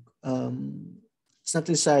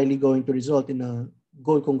going to result in a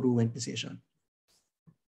goal congruent decision.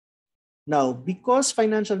 Now, because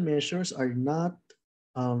financial measures are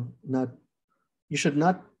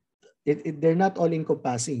they're not all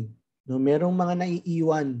encompassing. No, merong mga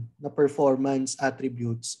naiiwan na performance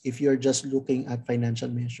attributes if you're just looking at financial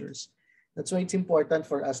measures. That's why it's important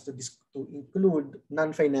for us to include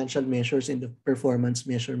non-financial measures in the performance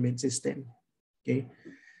measurement system. Okay?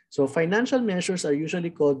 So financial measures are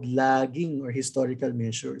usually called lagging or historical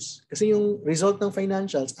measures. Kasi yung result ng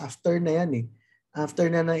financials, after na yan eh.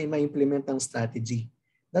 After na ma-implement ang strategy.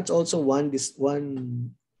 That's also one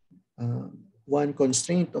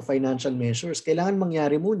constraint of financial measures. Kailangan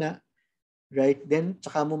mangyari muna, right? Then,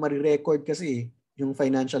 tsaka mo marirecord kasi yung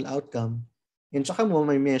financial outcome. And tsaka mo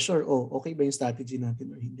may measure, okay ba yung strategy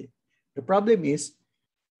natin or hindi. The problem is,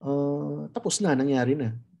 tapos na, nangyari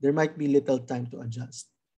na. There might be little time to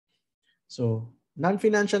adjust. So,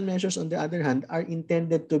 non-financial measures on the other hand are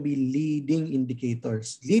intended to be leading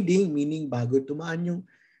indicators. Leading meaning bago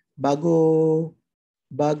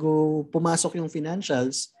pumasok yung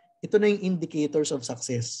financials, ito na yung indicators of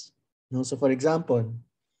success. No? So for example,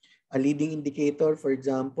 A leading indicator, for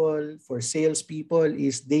example, for salespeople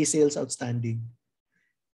is day sales outstanding,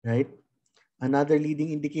 right? Another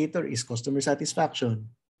leading indicator is customer satisfaction.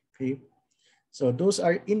 Okay, so those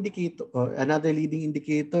are indicator. Another leading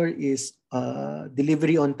indicator is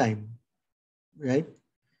delivery on time, right?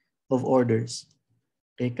 Of orders.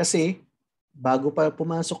 Okay, kasi bago pa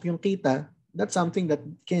pumasok yung kita, that's something that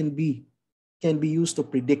can be used to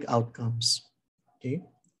predict outcomes. Okay.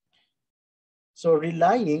 So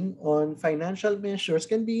relying on financial measures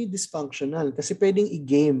can be dysfunctional kasi pwedeng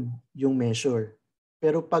i-game yung measure.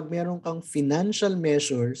 Pero pag meron kang financial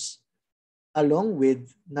measures along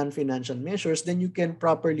with non-financial measures, then you can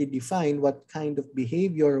properly define what kind of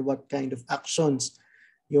behavior, what kind of actions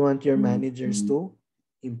you want your managers to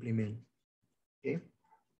implement. Okay?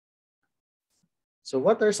 So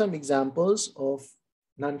what are some examples of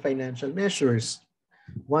non-financial measures?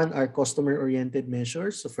 One are customer-oriented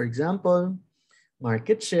measures. So for example,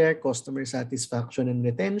 market share, customer satisfaction, and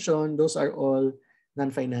retention, those are all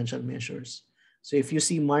non-financial measures. So if you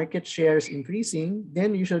see market shares increasing,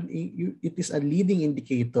 then it is a leading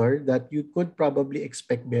indicator that you could probably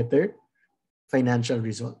expect better financial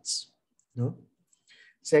results. No?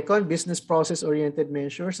 Second, business process-oriented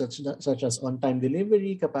measures such as on-time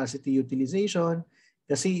delivery, capacity utilization.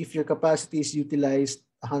 Kasi if your capacity is utilized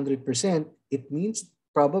 100%, it means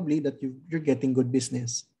probably that you're getting good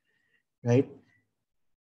business, right?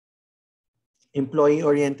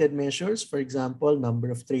 Employee-oriented measures, for example, number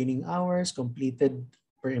of training hours completed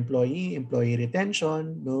per employee, employee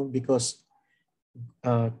retention, no, because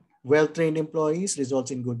well-trained employees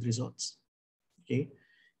results in good results. Okay.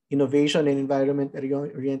 Innovation and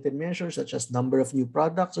environment-oriented measures such as number of new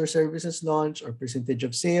products or services launched or percentage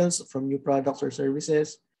of sales from new products or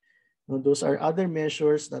services. No, those are other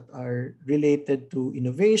measures that are related to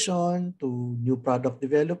innovation, to new product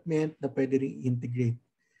development na pwede rin integrate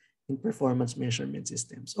in performance measurement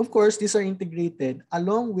systems. Of course, these are integrated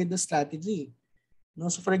along with the strategy. No,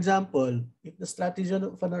 so for example, if the strategy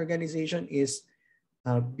of an organization is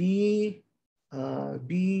be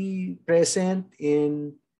present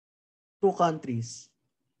in 2 countries.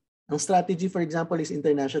 Ang strategy, for example, is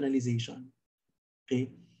internationalization.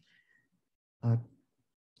 Okay?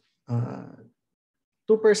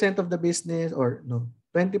 2% of the business, or no,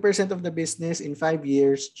 20% of the business in 5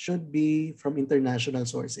 years should be from international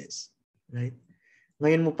sources, right?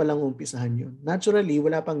 Ngayon mo pa lang umpisahan yun. Naturally,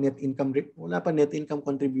 wala pang net income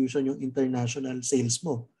contribution yung international sales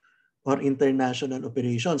mo or international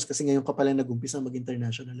operations kasi ngayon ka pa lang nag-umpisa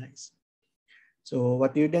mag-internationalize. So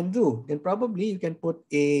what do you then do? Then probably you can put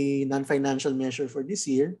a non-financial measure for this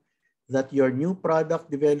year that your new product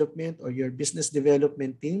development or your business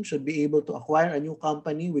development team should be able to acquire a new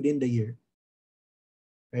company within the year.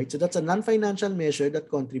 Right? So that's a non-financial measure that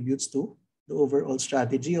contributes to the overall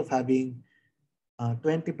strategy of having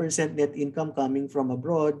 20% net income coming from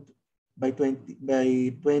abroad by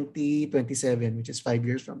 2027, which is 5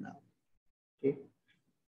 years from now. Okay?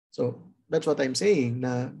 So that's what I'm saying.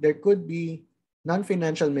 Na there could be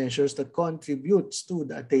non-financial measures that contributes to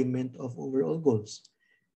the attainment of overall goals.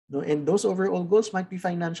 No, and those overall goals might be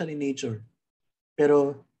financial in nature.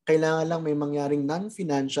 Pero kailangan lang may mangyaring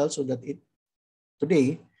non-financial so that it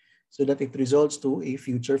results to a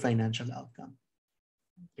future financial outcome.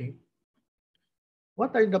 Okay.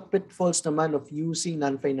 What are the pitfalls naman of using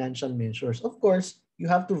non-financial measures? Of course, you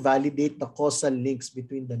have to validate the causal links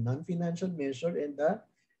between the non-financial measure and the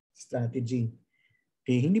strategy.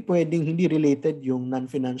 Okay, hindi pwedeng hindi related yung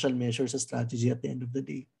non-financial measure sa strategy at the end of the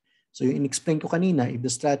day. So yung in-explain ko kanina, if the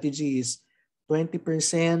strategy is 20%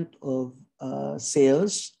 of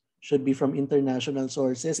sales should be from international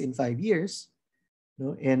sources in 5 years,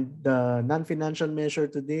 no? And the non-financial measure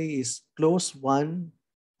today is close won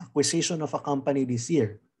acquisition of a company this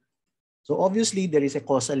year. So obviously there is a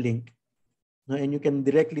causal link, no? And you can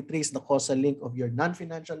directly trace the causal link of your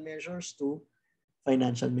non-financial measures to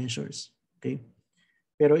financial measures. Okay.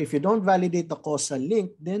 Pero if you don't validate the causal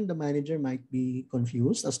link, then the manager might be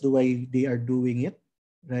confused as to why they are doing it,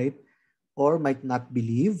 right? Or might not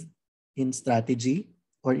believe in strategy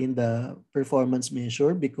or in the performance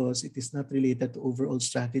measure because it is not related to overall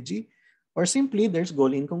strategy, or simply there's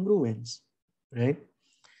goal incongruence, right?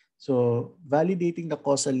 So validating the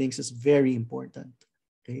causal links is very important.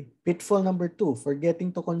 Okay. Pitfall number 2,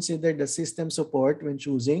 forgetting to consider the system support when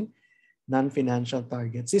choosing non-financial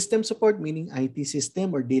target. System support meaning IT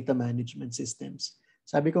system or data management systems.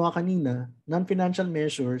 Sabi ko nga kanina, non-financial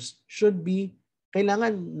measures should be,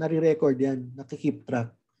 kailangan nare-record yan, nakikeep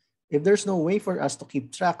track. If there's no way for us to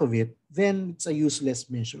keep track of it, then it's a useless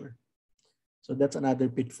measure. So that's another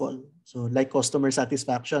pitfall. So like customer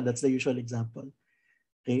satisfaction, that's the usual example.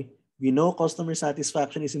 Okay. We know customer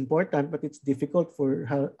satisfaction is important, but it's difficult for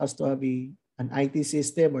us to have an IT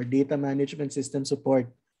system or data management system support,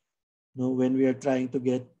 when we are trying to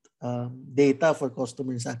get data for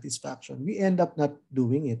customer satisfaction. We end up not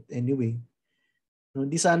doing it anyway.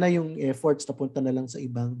 Di sana yung efforts napunta na lang sa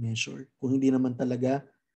ibang measure kung hindi naman talaga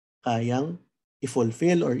kayang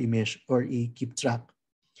i-fulfill or i-measure or i-keep track.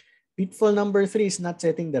 Pitfall number 3 is not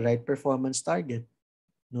setting the right performance target.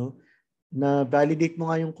 Na validate mo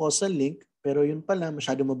nga yung causal link, pero yun pala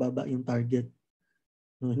masyado mababa yung target.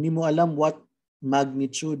 Hindi mo alam what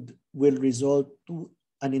magnitude will result to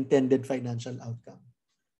an intended financial outcome.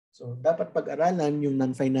 So dapat pag-aralan yung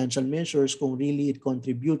non-financial measures kung really it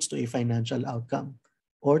contributes to a financial outcome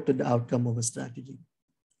or to the outcome of a strategy.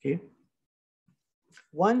 Okay?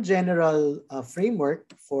 One general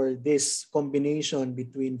framework for this combination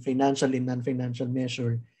between financial and non-financial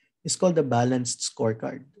measure is called the balanced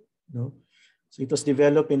scorecard. So it was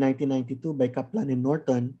developed in 1992 by Kaplan and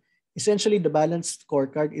Norton. Essentially, the balanced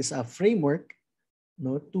scorecard is a framework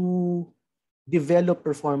to develop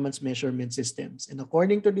performance measurement systems. And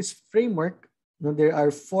according to this framework, there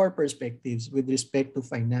are 4 perspectives with respect to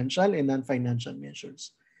financial and non-financial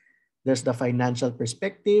measures. There's the financial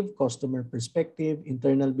perspective, customer perspective,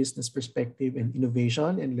 internal business perspective, and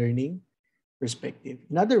innovation and learning perspective.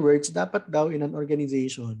 In other words, dapat daw in an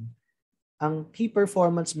organization, ang key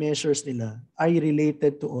performance measures nila ay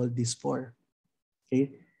related to all these 4.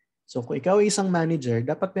 Okay? So kung ikaw ay isang manager,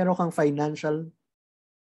 dapat meron kang financial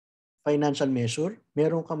measure,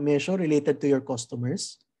 meron kang measure related to your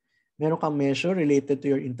customers, meron kang measure related to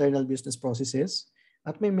your internal business processes,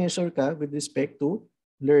 at may measure ka with respect to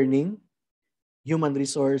learning, human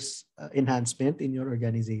resource enhancement in your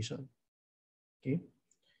organization. Okay?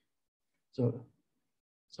 So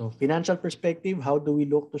financial perspective, how do we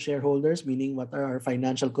look to shareholders, meaning what are our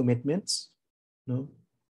financial commitments?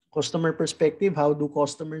 Customer perspective, how do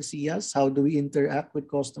customers see us? How do we interact with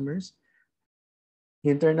customers?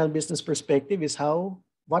 Internal business perspective is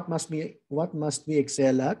what must we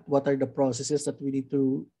excel at? What are the processes that we need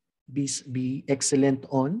to be excellent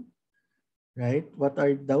on? Right? What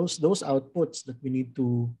are those outputs that we need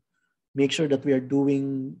to make sure that we are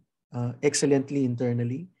doing excellently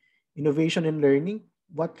internally? Innovation and learning,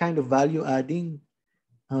 what kind of value adding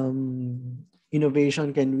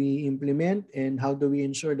innovation can we implement, and how do we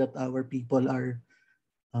ensure that our people are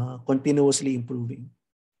continuously improving?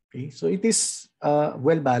 Okay, so it is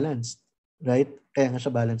well balanced, right? Kaya nga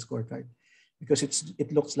siya balanced scorecard, because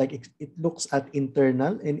it looks at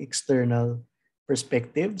internal and external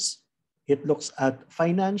perspectives. It looks at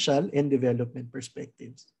financial and development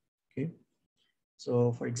perspectives. Okay,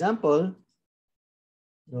 so for example,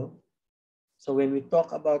 so when we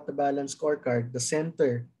talk about the balanced scorecard, the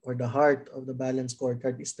center or the heart of the balanced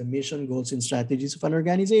scorecard is the mission, goals, and strategies of an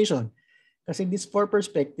organization. Kasi these 4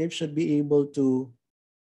 perspectives should be able to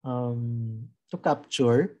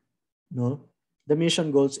capture the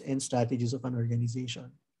mission, goals, and strategies of an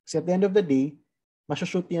organization. Kasi at the end of the day,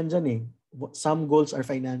 masushoot yan dyan eh. Some goals are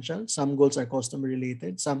financial, some goals are customer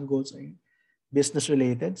related, some goals are business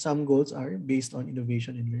related, some goals are based on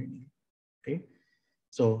innovation and learning. Okay?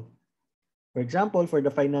 So, for example, for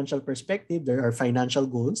the financial perspective, there are financial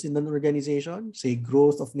goals in an organization, say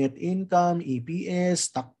growth of net income,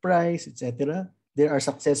 EPS, stock price, etc. There are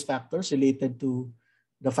success factors related to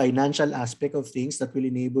the financial aspect of things that will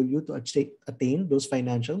enable you to attain those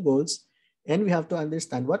financial goals. And we have to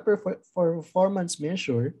understand what performance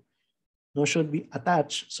measure should be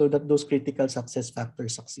attached so that those critical success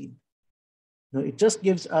factors succeed. It just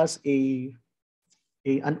gives us an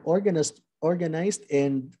organized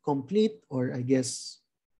and complete, or I guess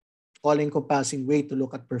all-encompassing way to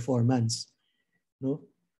look at performance.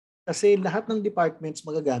 Kasi lahat ng departments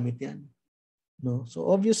magagamit yan. So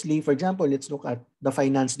obviously, for example, let's look at the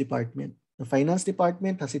finance department. The finance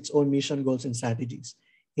department has its own mission, goals, and strategies.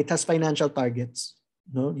 It has financial targets,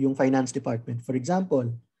 yung finance department. For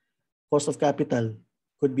example, cost of capital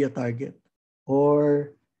could be a target,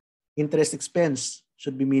 or interest expense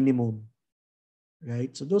should be minimum,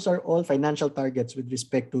 right? So those are all financial targets with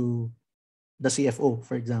respect to the CFO,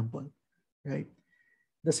 for example, right?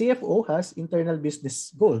 The CFO has internal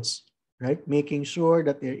business goals, right? Making sure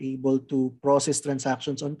that they're able to process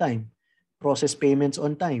transactions on time, process payments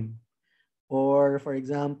on time, or for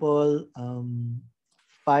example,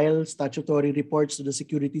 file statutory reports to the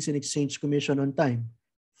Securities and Exchange Commission on time,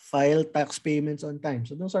 file tax payments on time.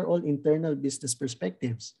 So those are all internal business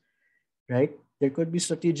perspectives, right? There could be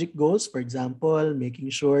strategic goals, for example,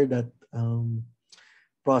 making sure that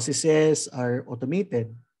processes are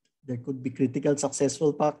automated. There could be critical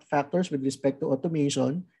successful factors with respect to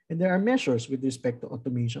automation, and there are measures with respect to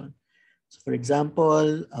automation. So for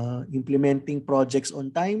example, implementing projects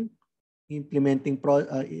on time, implementing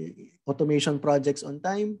automation projects on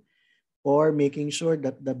time, or making sure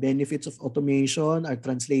that the benefits of automation are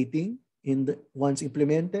translating once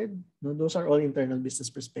implemented. No, those are all internal business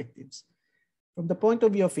perspectives. From the point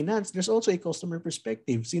of view of finance, there's also a customer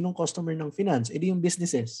perspective. Sinong customer ng finance? Edi yung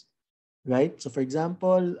businesses, right? So for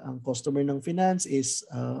example, ang customer ng finance is,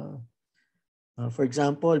 for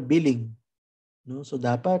example, billing. No? So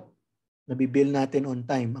dapat nabibill natin on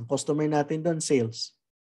time. Ang customer natin doon, sales.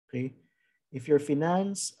 Okay? If you're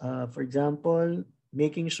finance, for example,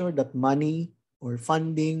 making sure that money or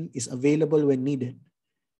funding is available when needed.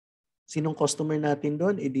 Sinong customer natin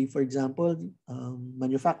doon? Edi for example,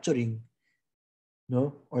 manufacturing,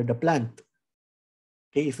 no? Or the plant.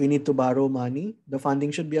 Okay, if we need to borrow money, the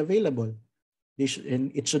funding should be available.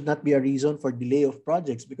 And it should not be a reason for delay of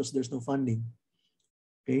projects because there's no funding.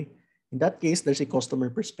 Okay, in that case, there's a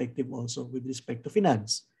customer perspective also with respect to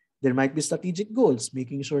finance. There might be strategic goals,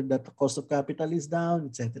 making sure that the cost of capital is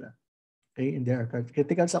down, etc. Okay, and there are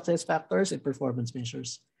critical success factors and performance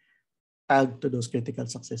measures tagged to those critical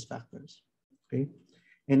success factors. Okay,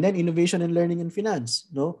 and then innovation and learning in finance.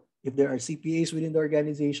 No, if there are CPAs within the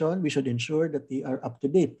organization, we should ensure that they are up to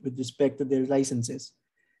date with respect to their licenses.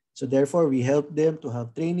 So therefore, we help them to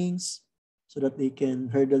have trainings so that they can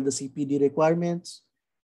hurdle the CPD requirements,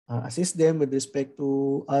 assist them with respect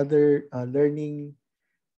to other learning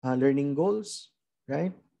goals,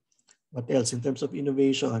 right? What else in terms of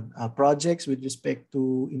innovation? Projects with respect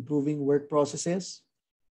to improving work processes.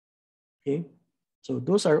 Okay, so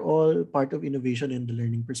those are all part of innovation and the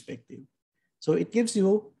learning perspective. So it gives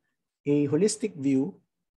you a holistic view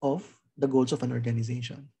of the goals of an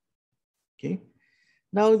organization. Okay.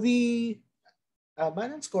 Now, the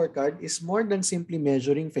balance scorecard is more than simply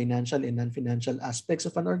measuring financial and non-financial aspects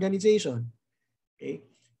of an organization. Okay.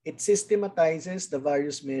 It systematizes the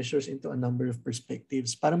various measures into a number of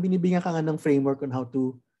perspectives. Parang binibigyan ka nga ng framework on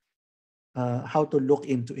how to look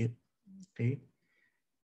into it. Okay.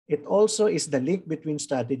 It also is the link between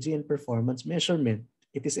strategy and performance measurement.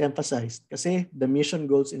 It is emphasized kasi the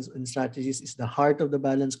mission, goals, and strategies is the heart of the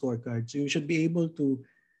balance scorecard. So you should be able to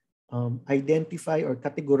identify or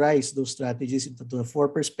categorize those strategies into the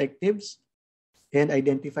 4 perspectives and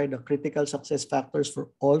identify the critical success factors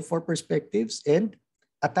for all 4 perspectives and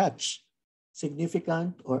attach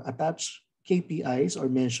significant or attach KPIs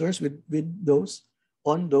or measures with those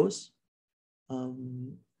on those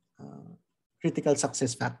critical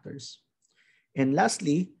success factors. And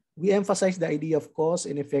lastly, we emphasize the idea of cause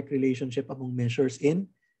and effect relationship among measures in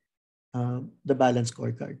the balance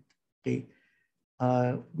scorecard. Okay,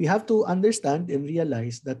 we have to understand and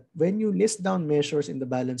realize that when you list down measures in the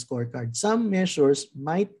balance scorecard, some measures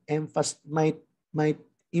might influence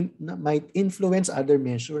other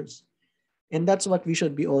measures, and that's what we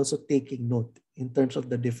should be also taking note in terms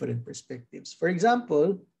of the different perspectives. For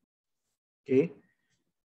example, okay,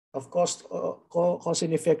 of cost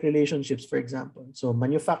and effect relationships, for example. So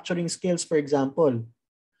manufacturing skills, for example,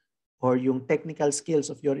 or yung technical skills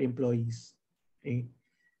of your employees. Okay?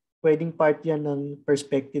 Pwedeng part yan ng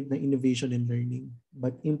perspective na innovation and learning.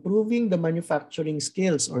 But improving the manufacturing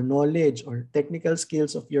skills or knowledge or technical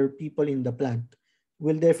skills of your people in the plant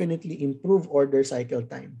will definitely improve order cycle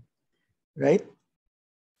time. Right?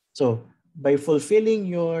 So by fulfilling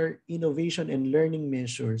your innovation and learning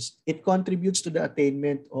measures, it contributes to the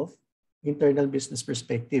attainment of internal business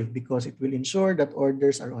perspective because it will ensure that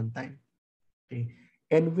orders are on time. Okay.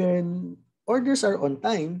 And when orders are on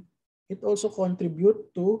time, it also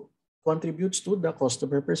contributes to the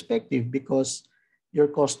customer perspective because your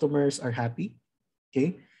customers are happy.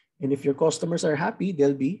 Okay. And if your customers are happy,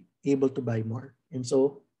 they'll be able to buy more. And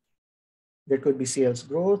so there could be sales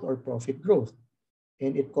growth or profit growth.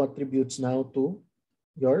 And it contributes now to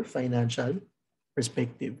your financial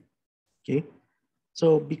perspective. Okay.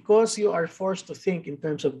 So because you are forced to think in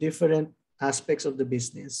terms of different aspects of the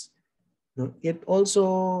business, it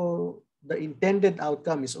also, the intended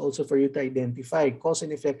outcome is also for you to identify cause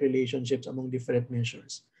and effect relationships among different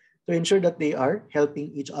measures to ensure that they are helping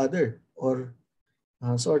each other or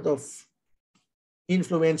sort of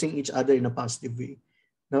influencing each other in a positive way.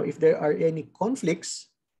 Now, if there are any conflicts,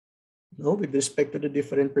 with respect to the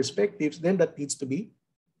different perspectives, then that needs to be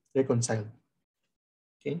reconciled.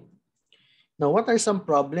 Okay. Now, what are some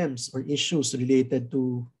problems or issues related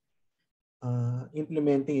to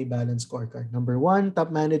implementing a balanced scorecard? Number 1,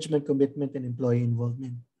 top management commitment and employee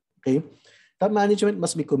involvement. Okay. Top management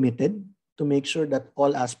must be committed to make sure that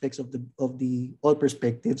all aspects of all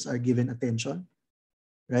perspectives are given attention.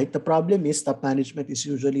 Right. The problem is top management is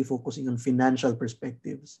usually focusing on financial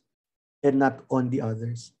perspectives and not on the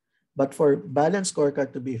others. But for balanced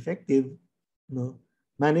scorecard to be effective,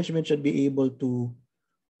 management should be able to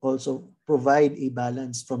also provide a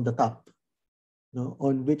balance from the top,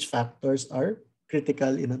 on which factors are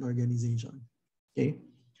critical in an organization. Okay?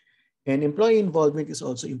 And employee involvement is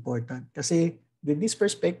also important kasi with this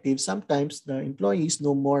perspective, sometimes the employees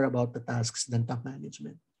know more about the tasks than top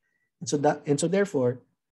management. And so therefore,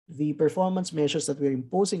 the performance measures that we're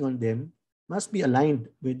imposing on them must be aligned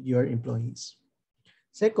with your employees.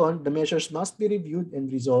 Second, the measures must be reviewed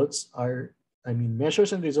and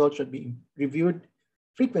measures and results should be reviewed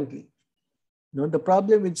frequently. The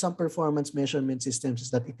problem with some performance measurement systems is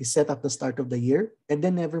that it is set at the start of the year and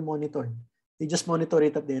then never monitored. They just monitor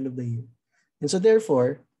it at the end of the year. And so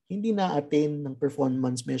therefore, hindi na-attain ng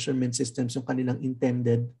performance measurement systems yung kanilang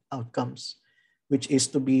intended outcomes, which is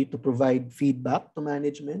to provide feedback to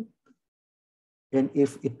management. And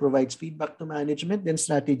if it provides feedback to management, then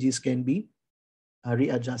strategies can be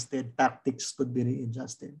readjusted, tactics could be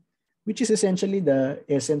readjusted, which is essentially the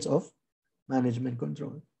essence of management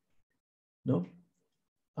control.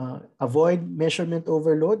 Avoid measurement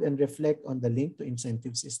overload and reflect on the link to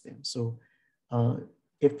incentive systems. So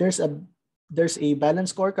if there's a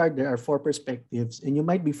balanced scorecard, there are 4 perspectives, and you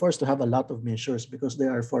might be forced to have a lot of measures because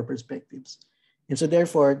there are 4 perspectives. And so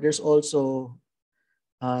therefore, there's also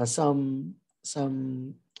some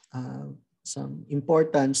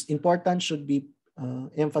importance should be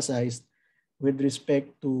emphasized with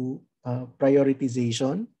respect to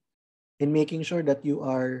prioritization and making sure that you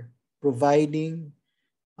are providing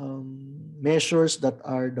measures that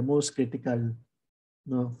are the most critical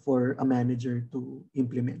for a manager to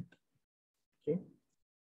implement. Okay.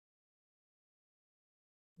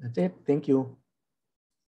 That's it. Thank you.